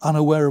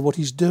unaware of what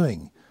he's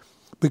doing,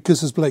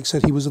 because, as Blake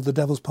said, he was of the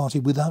devil's party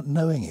without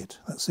knowing it.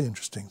 That's the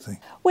interesting thing.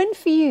 When,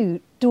 for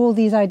you, do all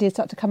these ideas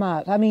start to come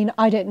out? I mean,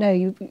 I don't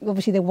know.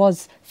 Obviously, there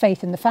was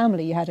faith in the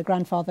family. You had a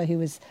grandfather who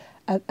was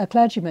a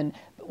clergyman.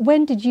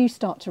 When did you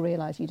start to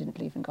realise you didn't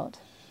believe in God?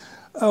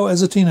 Oh,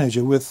 as a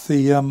teenager, with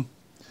the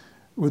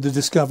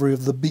discovery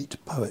of the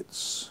beat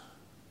poets.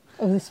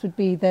 Oh, this would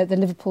be the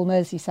Liverpool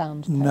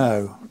Merseysound poets.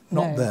 No,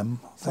 not No. them.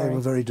 They Sorry.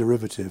 were very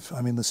derivative.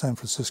 I mean, the San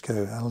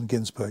Francisco, Allen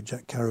Ginsberg,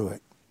 Jack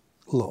Kerouac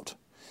lot.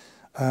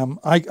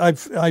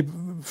 I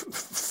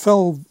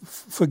fell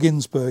for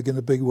Ginsberg in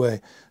a big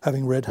way,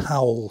 having read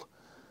Howl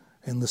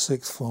in the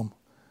sixth form,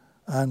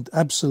 and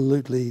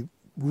absolutely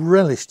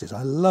relished it.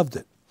 I loved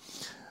it.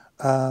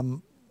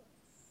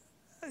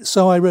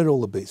 So I read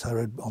all the beats. I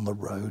read On the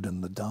Road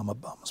and The Dharma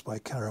Bums by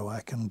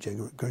Kerouac and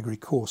Gregory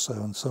Corso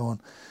and so on.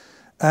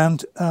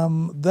 And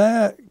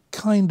their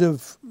kind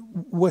of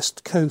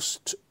West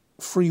Coast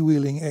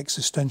freewheeling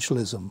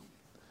existentialism,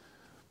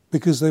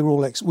 because we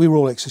were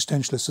all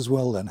existentialists as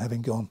well then,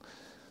 having gone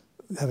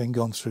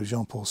through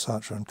Jean-Paul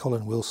Sartre and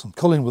Colin Wilson.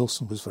 Colin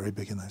Wilson was very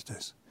big in those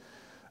days.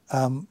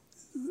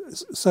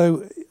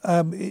 So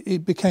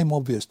it became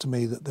obvious to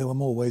me that there were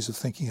more ways of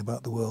thinking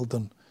about the world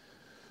than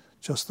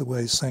just the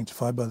ways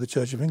sanctified by the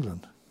Church of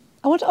England.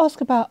 I want to ask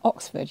about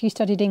Oxford. You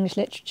studied English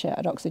literature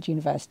at Oxford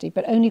University,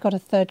 but only got a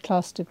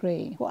third-class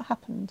degree. What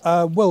happened?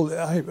 Well,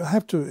 I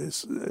have to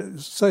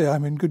say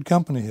I'm in good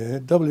company here.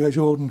 W.H.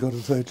 Auden got a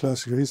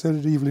third-class degree, so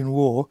did Evelyn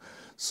Waugh,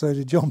 so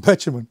did John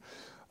Betjeman.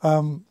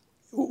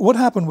 What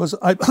happened was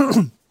I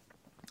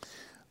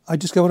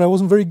discovered I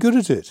wasn't very good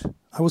at it.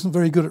 I wasn't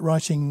very good at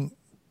writing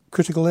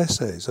critical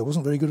essays. I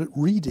wasn't very good at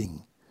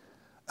reading.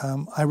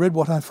 I read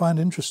what I find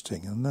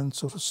interesting and then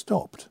sort of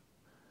stopped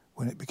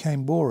when it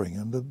became boring.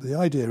 And the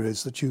idea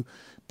is that you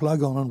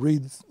plug on and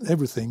read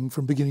everything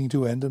from beginning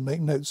to end and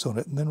make notes on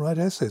it and then write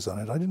essays on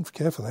it. I didn't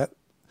care for that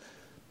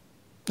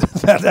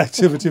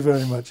activity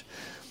very much.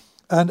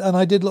 And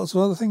I did lots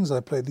of other things.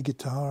 I played the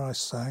guitar, I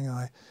sang,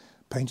 I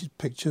painted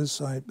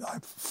pictures, I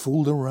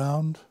fooled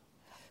around.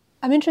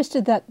 I'm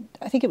interested that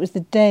I think it was the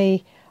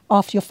day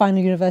after your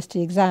final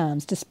university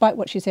exams, despite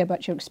what you say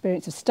about your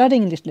experience of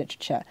studying English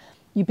literature,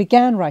 you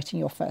began writing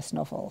your first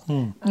novel.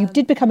 You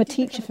did become a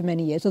teacher for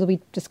many years, although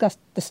we discussed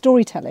the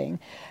storytelling.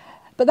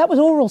 But that was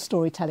oral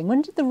storytelling.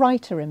 When did the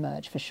writer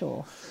emerge for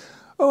sure?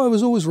 Oh, I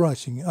was always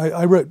writing.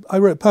 I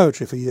wrote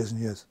poetry for years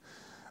and years.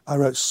 I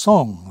wrote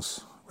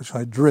songs, which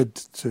I dread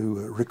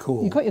to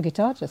recall. You got your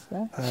guitar just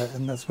there.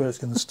 And that's where it's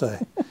going to stay.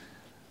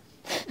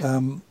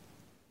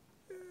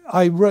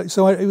 I wrote,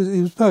 so it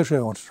was poetry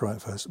I wanted to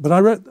write first. But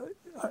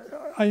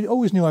I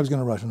always knew I was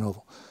going to write a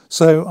novel.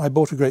 So I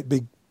bought a great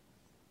big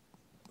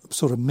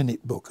sort of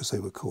minute book, as they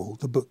were called,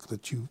 the book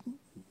that you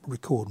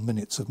record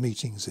minutes of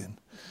meetings in.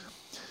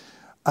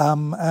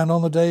 And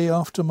on the day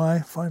after my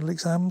final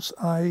exams,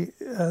 I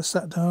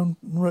sat down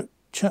and wrote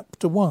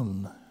chapter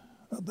 1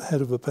 at the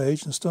head of a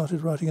page and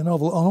started writing a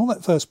novel. And on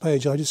that first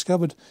page, I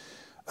discovered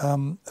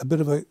a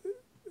bit of a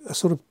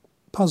sort of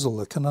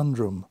puzzle, a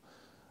conundrum,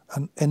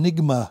 an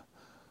enigma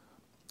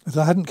that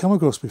I hadn't come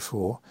across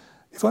before.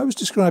 If I was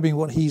describing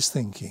what he's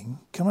thinking,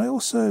 can I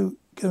also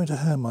go into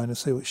her mind and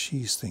say what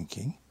she's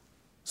thinking?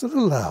 Is that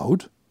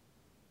allowed?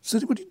 Does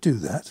anybody do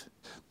that?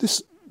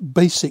 This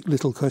basic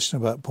little question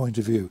about point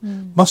of view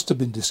must have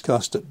been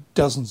discussed at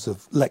dozens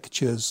of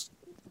lectures,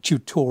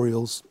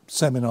 tutorials,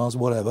 seminars,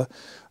 whatever,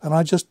 and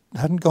I just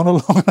hadn't gone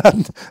along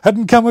and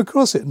hadn't come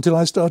across it until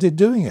I started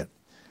doing it.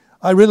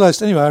 I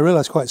realised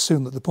quite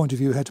soon that the point of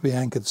view had to be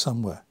anchored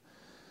somewhere.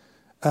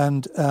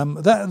 And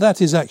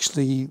that is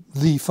actually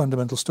the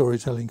fundamental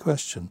storytelling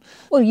question.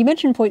 Well, you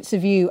mentioned points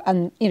of view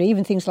and,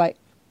 even things like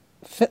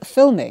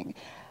filming.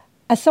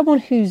 As someone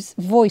whose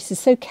voice is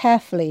so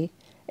carefully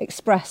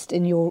expressed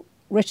in your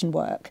written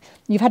work,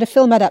 you've had a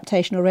film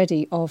adaptation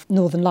already of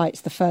Northern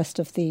Lights, the first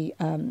of the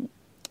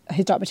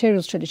His Dark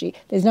Materials trilogy.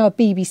 There's now a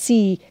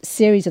BBC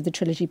series of the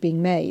trilogy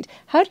being made.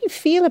 How do you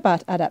feel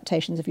about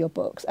adaptations of your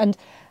books?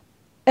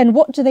 And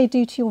what do they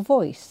do to your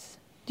voice?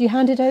 Do you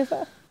hand it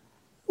over?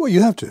 Well,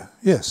 you have to,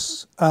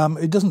 yes.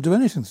 It doesn't do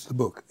anything to the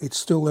book. It's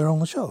still there on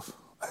the shelf,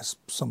 as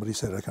somebody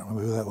said. I can't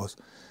remember who that was.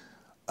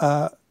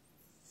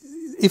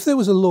 If there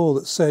was a law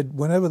that said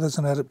whenever there's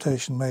an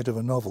adaptation made of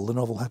a novel, the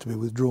novel had to be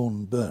withdrawn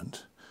and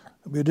burnt,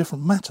 it would be a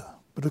different matter.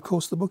 But of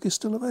course the book is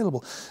still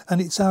available.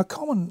 And it's our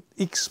common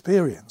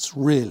experience,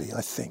 really,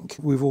 I think.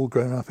 We've all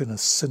grown up in a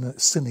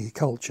cine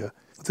culture,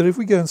 that if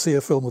we go and see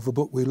a film of a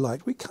book we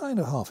like, we kind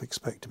of half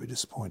expect to be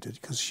disappointed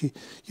because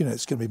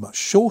it's going to be much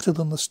shorter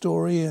than the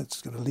story,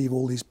 it's going to leave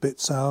all these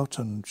bits out,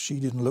 and she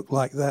didn't look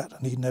like that,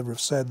 and he'd never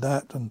have said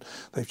that, and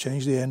they've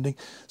changed the ending.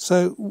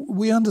 So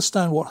we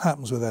understand what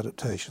happens with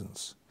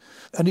adaptations.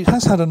 And it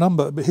has had a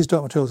number, but His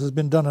Dark Materials has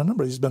been done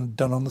He's been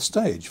done on the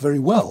stage very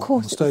well,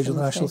 on the stage of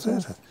the National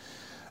Theatre.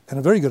 And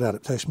a very good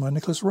adaptation by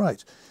Nicholas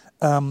Wright.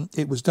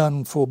 It was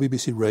done for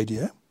BBC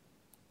Radio.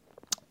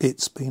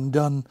 It's been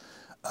done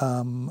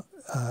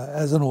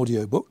as an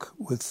audiobook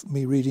with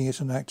me reading it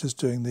and actors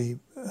doing the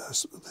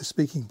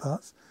speaking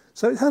parts.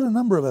 So it had a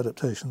number of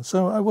adaptations,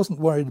 so I wasn't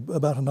worried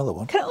about another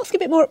one. Can I ask a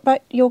bit more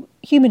about your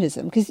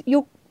humanism? Because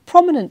you're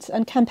prominent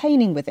and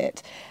campaigning with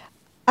it.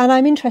 And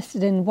I'm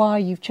interested in why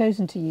you've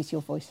chosen to use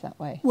your voice that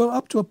way. Well,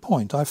 up to a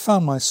point, I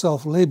found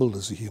myself labelled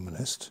as a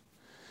humanist,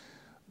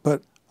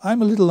 but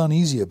I'm a little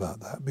uneasy about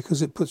that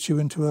because it puts you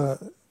into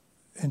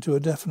a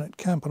definite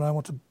camp, and I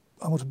want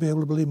to be able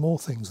to believe more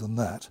things than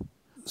that.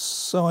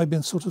 So I've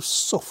been sort of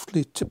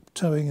softly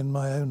tiptoeing in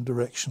my own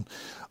direction.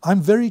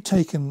 I'm very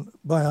taken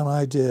by an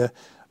idea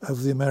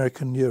of the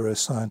American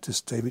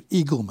neuroscientist David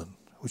Eagleman,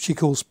 which he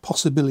calls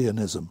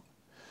possibilianism.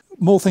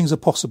 More things are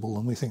possible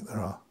than we think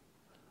there are.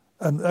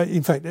 And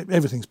in fact,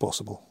 everything's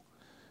possible.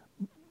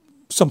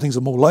 Some things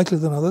are more likely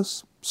than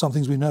others. Some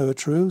things we know are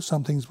true.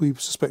 Some things we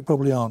suspect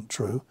probably aren't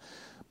true.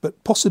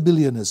 But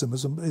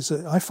possibilianism is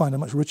I find, a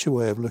much richer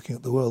way of looking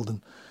at the world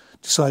than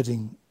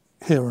deciding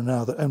here and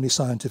now that only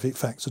scientific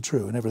facts are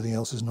true and everything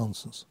else is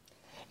nonsense.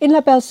 In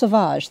La Belle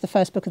Sauvage, the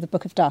first book of the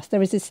Book of Dust,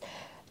 there is this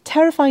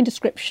terrifying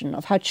description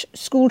of how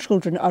school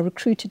children are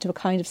recruited to a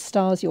kind of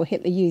Stasi or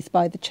Hitler Youth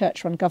by the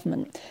church-run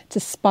government to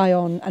spy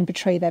on and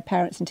betray their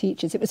parents and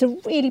teachers. It was a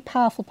really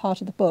powerful part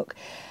of the book,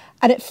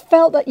 and it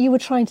felt that you were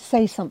trying to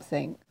say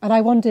something, and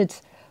I wondered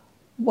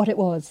what it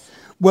was.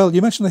 Well,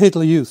 you mentioned the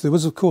Hitler Youth. There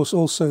was, of course,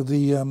 also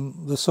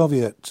the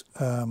Soviet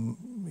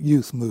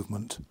youth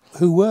movement,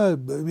 who were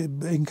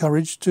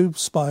encouraged to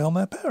spy on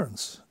their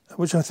parents,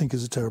 which I think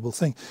is a terrible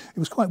thing. It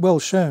was quite well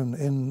shown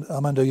in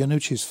Armando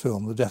Iannucci's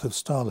film, The Death of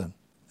Stalin.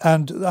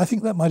 And I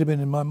think that might have been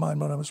in my mind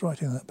when I was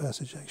writing that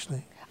passage,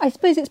 actually. I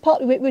suppose it's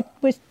partly,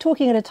 we're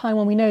talking at a time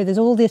when we know there's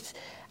all this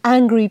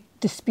angry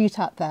dispute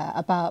out there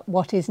about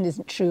what is and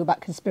isn't true, about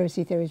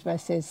conspiracy theories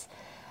versus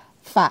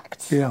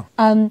facts. Yeah.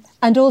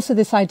 And also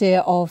this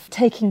idea of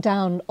taking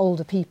down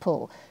older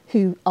people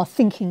who are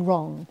thinking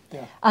wrong.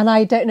 Yeah. And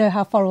I don't know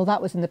how far all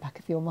that was in the back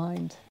of your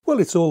mind. Well,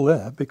 it's all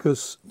there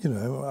because,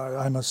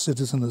 I'm a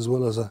citizen as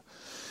well as a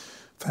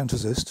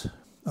fantasist.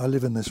 I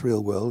live in this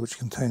real world which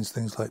contains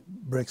things like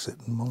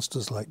Brexit and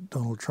monsters like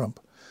Donald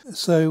Trump.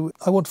 So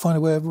I want to find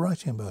a way of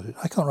writing about it.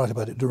 I can't write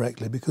about it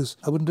directly because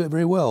I wouldn't do it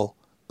very well,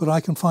 but I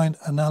can find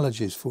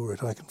analogies for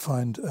it. I can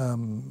find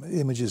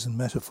images and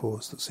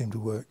metaphors that seem to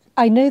work.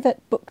 I know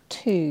that book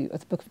 2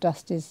 of the Book of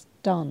Dust is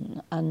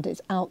done and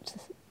it's out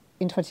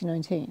in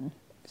 2019.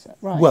 Is that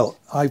right? Well,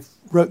 I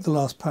wrote the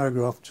last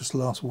paragraph just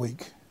last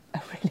week.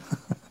 Oh, really?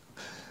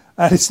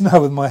 And it's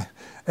now with my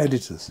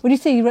editors. When you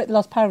say you wrote the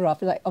last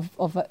paragraph, like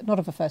not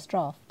of a first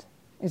draft,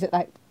 is it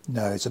like?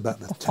 No, it's about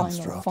the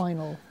 10th draft.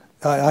 Final.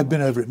 I've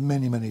been over it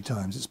many, many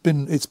times. It's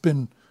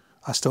been.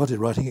 I started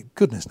writing it,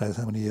 goodness knows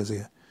how many years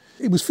ago.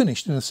 It was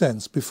finished in a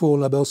sense before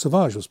La Belle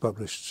Sauvage was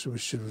published,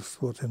 which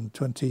was in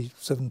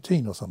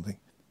 2017 or something.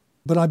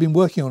 But I've been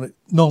working on it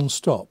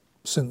non-stop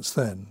since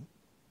then,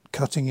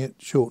 cutting it,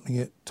 shortening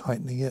it,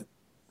 tightening it,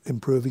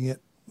 improving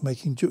it,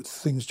 making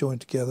things join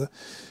together,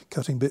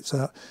 cutting bits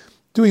out.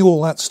 Doing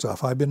all that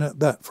stuff. I've been at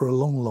that for a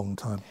long, long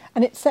time.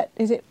 And it's set,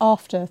 is it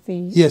after the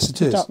Yes,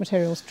 it is. Dark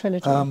Materials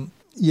trilogy?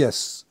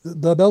 Yes.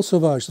 La Belle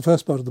Sauvage, the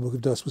first part of the Book of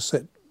Dust, was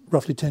set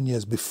roughly 10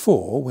 years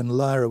before, when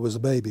Lyra was a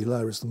baby.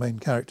 Lyra's the main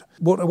character.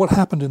 What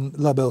happened in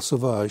La Belle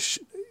Sauvage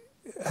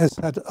has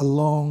had a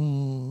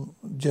long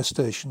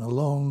gestation, a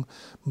long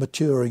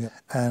maturing,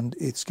 and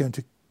it's going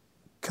to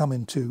come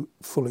into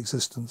full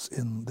existence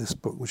in this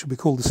book, which will be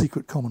called The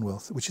Secret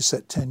Commonwealth, which is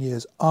set 10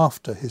 years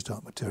after His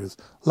Dark Materials.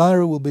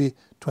 Lyra will be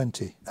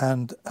 20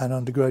 and an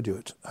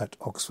undergraduate at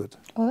Oxford.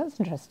 Oh, that's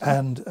interesting.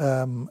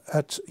 And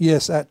at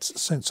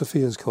St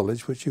Sophia's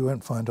College, which you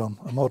won't find on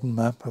a modern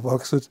map of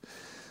Oxford,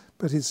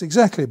 but it's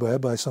exactly where,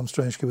 by some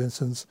strange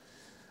coincidence,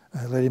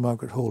 Lady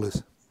Margaret Hall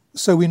is.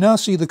 So we now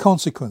see the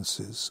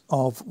consequences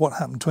of what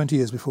happened 20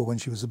 years before when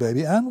she was a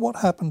baby, and what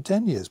happened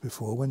 10 years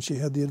before when she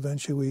had the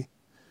adventure we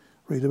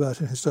read about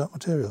in His Dark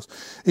Materials.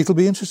 It'll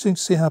be interesting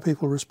to see how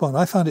people respond.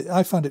 I found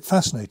it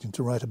fascinating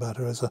to write about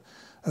her as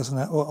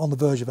on the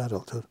verge of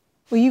adulthood.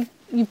 Well,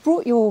 you've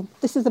brought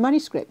this is the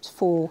manuscript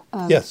for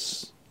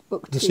yes,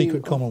 book The 2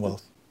 Secret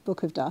Commonwealth.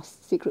 Book of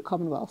Dust, Secret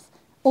Commonwealth,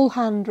 all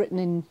handwritten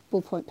in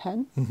ballpoint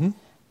pen, Mm-hmm.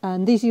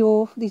 and these are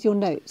your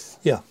notes.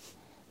 Yeah.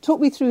 Talk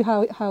me through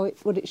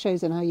what it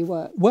shows and how you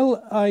work.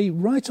 Well, I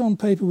write on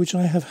paper which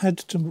I have had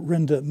to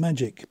render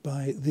magic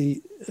by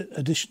the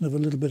addition of a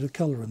little bit of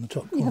colour in the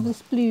top corner. You have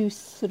this blue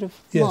sort of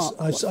Yes,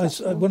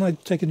 mark. when I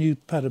take a new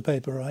pad of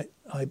paper,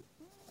 I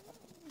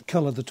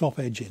colour the top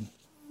edge in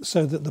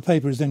so that the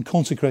paper is then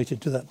consecrated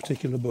to that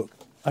particular book.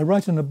 I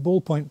write in a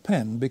ballpoint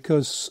pen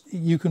because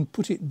you can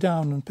put it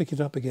down and pick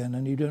it up again,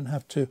 and you don't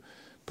have to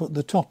put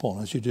the top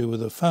on as you do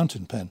with a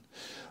fountain pen.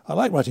 I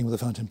like writing with a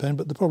fountain pen,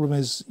 but the problem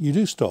is you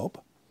do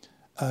stop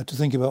to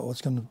think about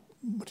what you're going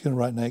to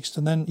write next,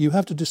 and then you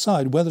have to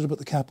decide whether to put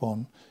the cap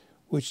on,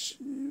 which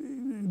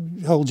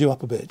holds you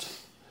up a bit,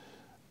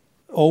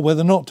 or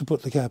whether not to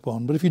put the cap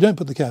on. But if you don't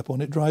put the cap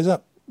on, it dries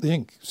up the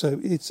ink.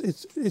 So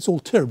it's all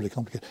terribly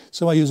complicated.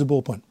 So I use a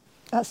ballpoint.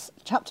 That's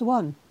chapter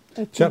 1.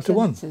 Chapter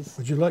 1.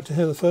 Would you like to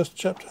hear the first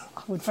chapter?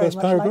 I would very first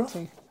much paragraph?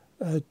 like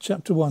to.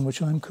 Chapter 1, which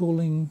I'm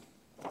calling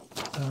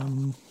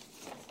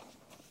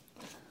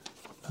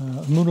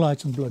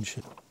Moonlight and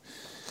Bloodshed.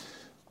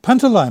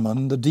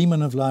 Pantalaimon, the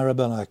demon of Lyra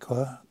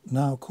Belacqua,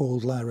 now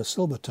called Lyra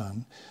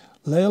Silvertongue,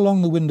 lay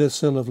along the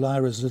window-sill of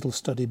Lyra's little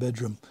study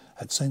bedroom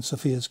at St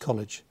Sophia's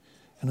College,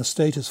 in a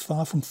state as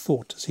far from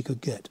thought as he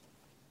could get.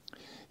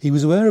 He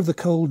was aware of the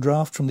cold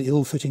draught from the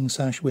ill-fitting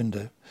sash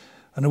window,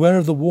 and aware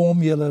of the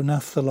warm yellow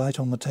naphtha light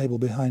on the table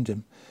behind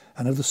him,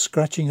 and of the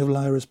scratching of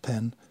Lyra's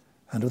pen,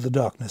 and of the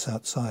darkness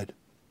outside.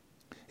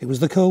 It was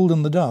the cold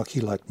and the dark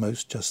he liked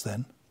most just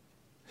then.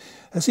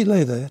 As he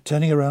lay there,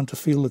 turning around to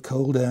feel the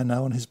cold air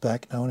now on his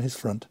back, now on his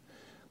front,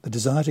 the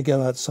desire to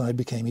go outside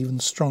became even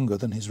stronger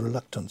than his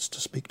reluctance to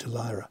speak to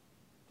Lyra.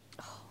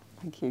 Oh,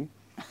 thank you.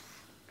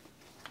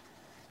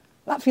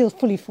 That feels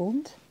fully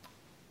formed.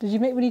 Did you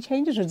make any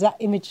changes, or is that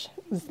image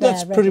was there?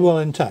 That's pretty well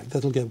intact.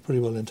 That'll go pretty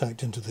well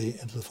intact into the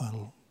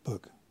final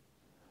book.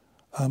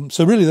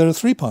 So really, there are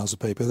 3 piles of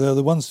paper. There are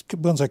the ones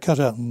I cut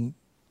out and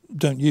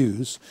don't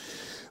use.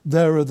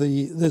 There's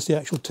the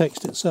actual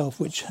text itself,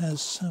 which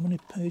has how many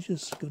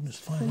pages? Goodness,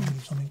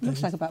 500 something pages.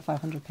 Looks like about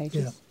 500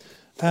 pages.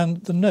 Yeah.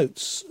 And the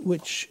notes,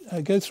 which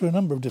go through a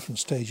number of different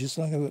stages.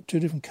 Like I've got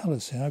 2 different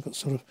colours here. I've got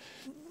sort of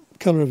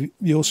colour of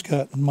your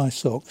skirt and my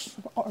socks.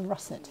 Or a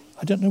russet.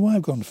 I don't know why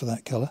I've gone for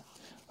that colour.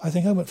 I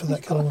think I went for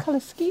that colour. Got a colour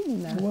scheme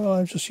in there. Well,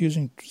 I'm just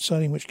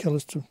deciding which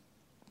colours to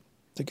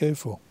go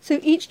for. So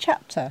each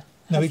chapter...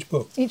 No, each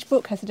book. Each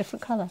book has a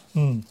different colour.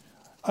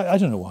 I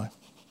don't know why.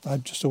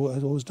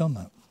 I've always done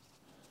that.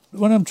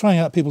 When I'm trying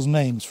out people's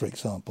names, for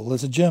example,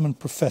 there's a German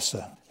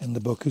professor in the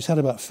book who's had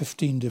about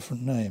 15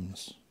 different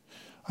names.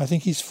 I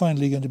think he's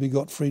finally going to be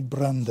Gottfried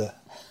Brander.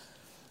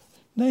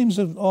 Names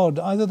are odd.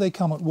 Either they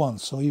come at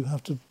once or you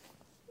have to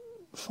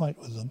fight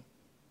with them.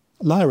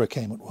 Lyra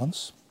came at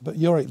once, but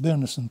Yorick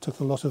Byrnison took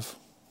a lot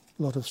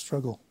of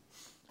struggle.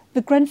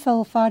 The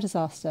Grenfell fire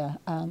disaster,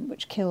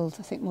 which killed,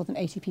 I think, more than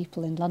 80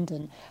 people in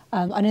London,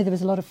 I know there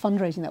was a lot of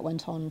fundraising that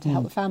went on to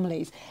help the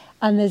families,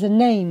 and there's a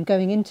name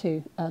going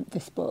into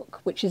this book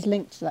which is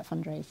linked to that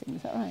fundraising,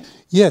 is that right?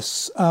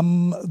 Yes,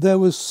 there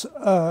was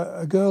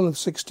a girl of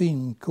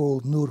 16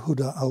 called Nur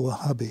Huda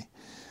al-Wahhabi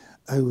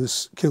who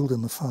was killed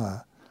in the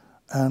fire,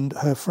 and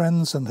her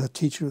friends and her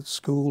teacher at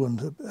school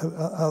and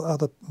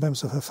other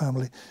members of her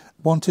family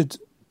wanted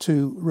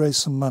to raise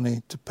some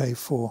money to pay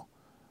for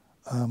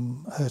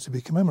her to be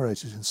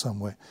commemorated in some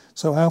way.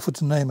 So I offered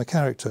to name a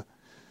character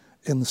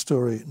in the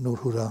story, Nur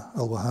Huda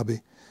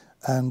al-Wahhabi,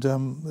 and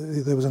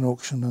there was an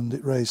auction and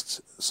it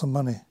raised some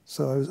money.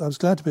 So I was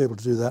glad to be able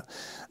to do that.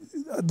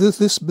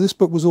 This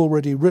book was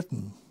already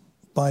written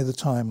by the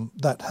time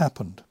that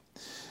happened.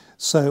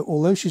 So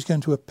although she's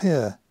going to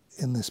appear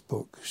in this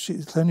book,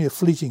 it's only a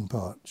fleeting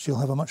part. She'll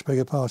have a much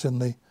bigger part in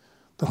the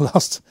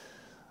last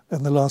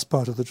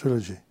part of the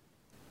trilogy.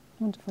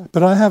 Wonderful.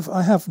 But I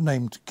have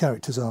named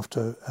characters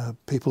after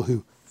people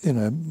who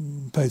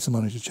paid some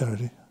money to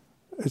charity.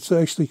 It's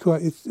actually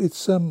quite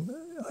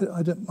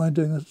I don't mind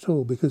doing that at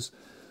all because,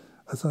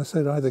 as I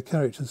said, either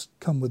characters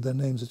come with their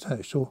names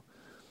attached or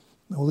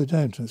they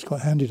don't, and it's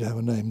quite handy to have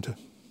a name to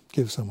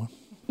give someone.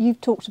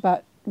 You've talked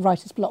about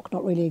writer's block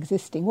not really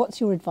existing.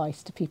 What's your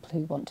advice to people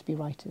who want to be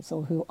writers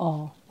or who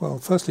are? Well,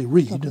 firstly,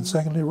 read, and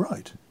secondly,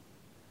 write.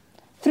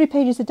 3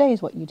 pages a day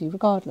is what you do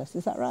regardless,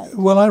 is that right?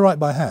 Well, I write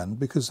by hand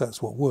because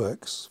that's what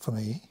works for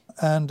me.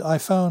 And I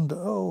found,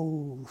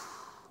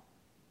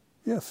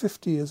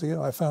 50 years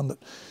ago, I found that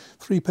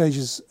 3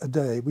 pages a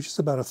day, which is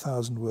about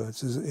 1,000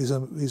 words,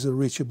 is a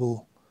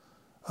reachable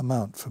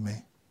amount for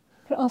me.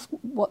 Can I ask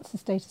what's the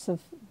status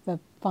of the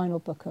final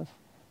book of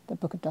the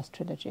Book of Dust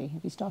trilogy?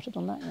 Have you started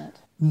on that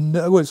yet?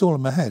 No, well, it's all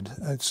in my head.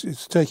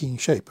 It's taking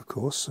shape, of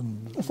course.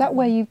 And is that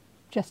where you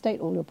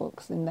gestate all your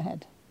books, in the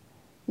head?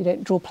 You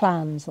don't draw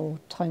plans or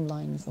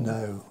timelines? Or...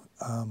 No.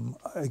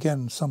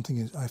 Again,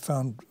 something I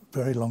found a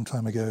very long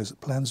time ago is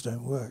that plans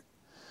don't work.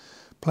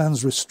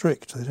 Plans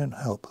restrict, they don't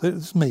help.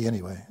 It's me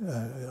anyway.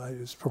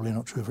 It's probably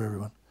not true for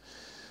everyone.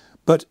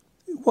 But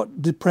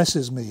what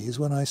depresses me is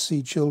when I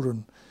see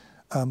children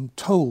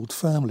told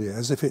firmly,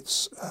 as if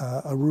it's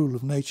a rule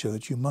of nature,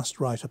 that you must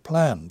write a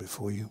plan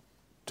before you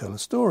tell a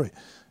story.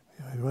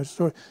 You write a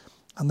story.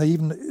 And they're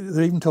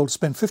even told to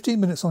spend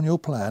 15 minutes on your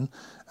plan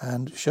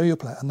and show your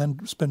plan, and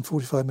then spend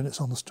 45 minutes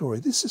on the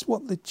story. This is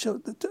what they're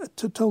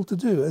told to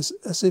do, as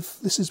if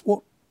this is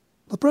what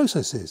the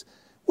process is.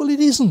 Well, it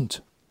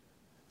isn't.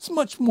 It's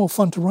much more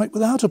fun to write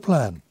without a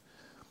plan.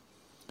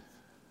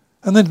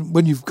 And then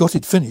when you've got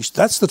it finished,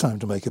 that's the time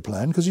to make a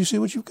plan, because you see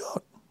what you've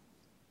got.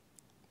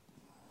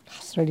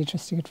 That's really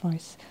interesting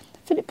advice.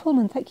 Philip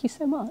Pullman, thank you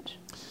so much.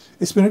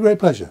 It's been a great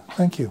pleasure.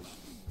 Thank you.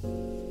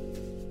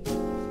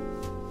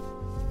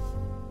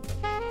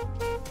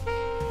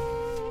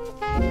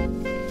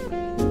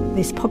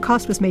 This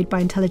podcast was made by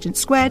Intelligence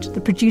Squared.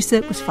 The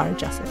producer was Farah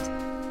Jasset.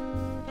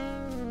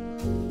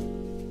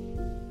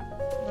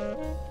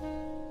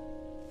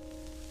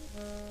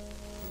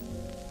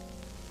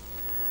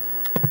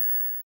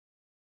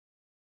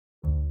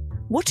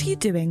 What are you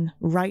doing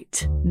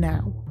right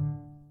now?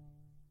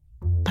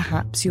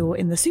 Perhaps you're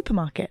in the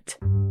supermarket.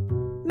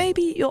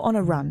 Maybe you're on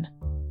a run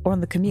or on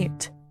the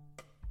commute.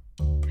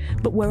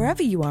 But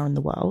wherever you are in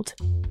the world,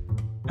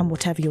 and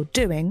whatever you're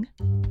doing,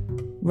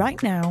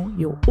 right now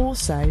you're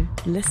also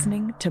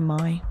listening to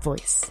my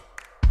voice.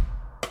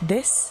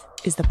 This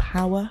is the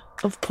power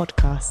of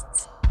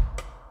podcasts.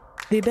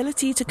 The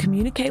ability to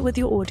communicate with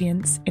your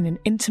audience in an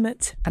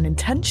intimate and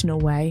intentional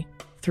way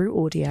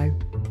through audio.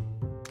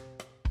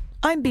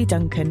 I'm Bea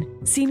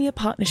Duncan, Senior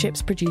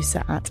Partnerships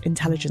Producer at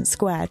Intelligence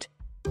Squared.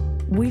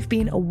 We've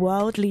been a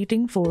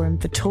world-leading forum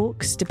for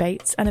talks,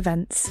 debates and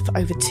events for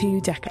over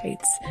 2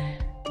 decades.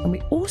 And we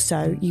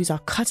also use our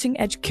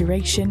cutting-edge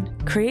curation,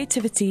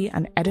 creativity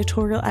and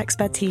editorial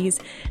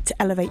expertise to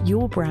elevate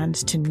your brand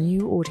to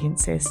new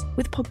audiences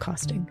with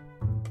podcasting.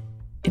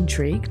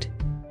 Intrigued?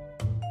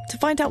 To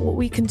find out what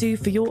we can do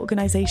for your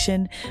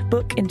organisation,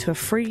 book into a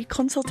free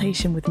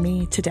consultation with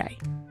me today.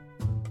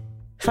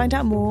 Find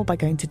out more by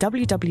going to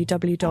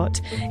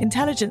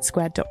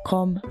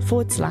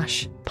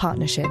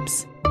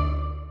www.intelligencesquared.com/partnerships.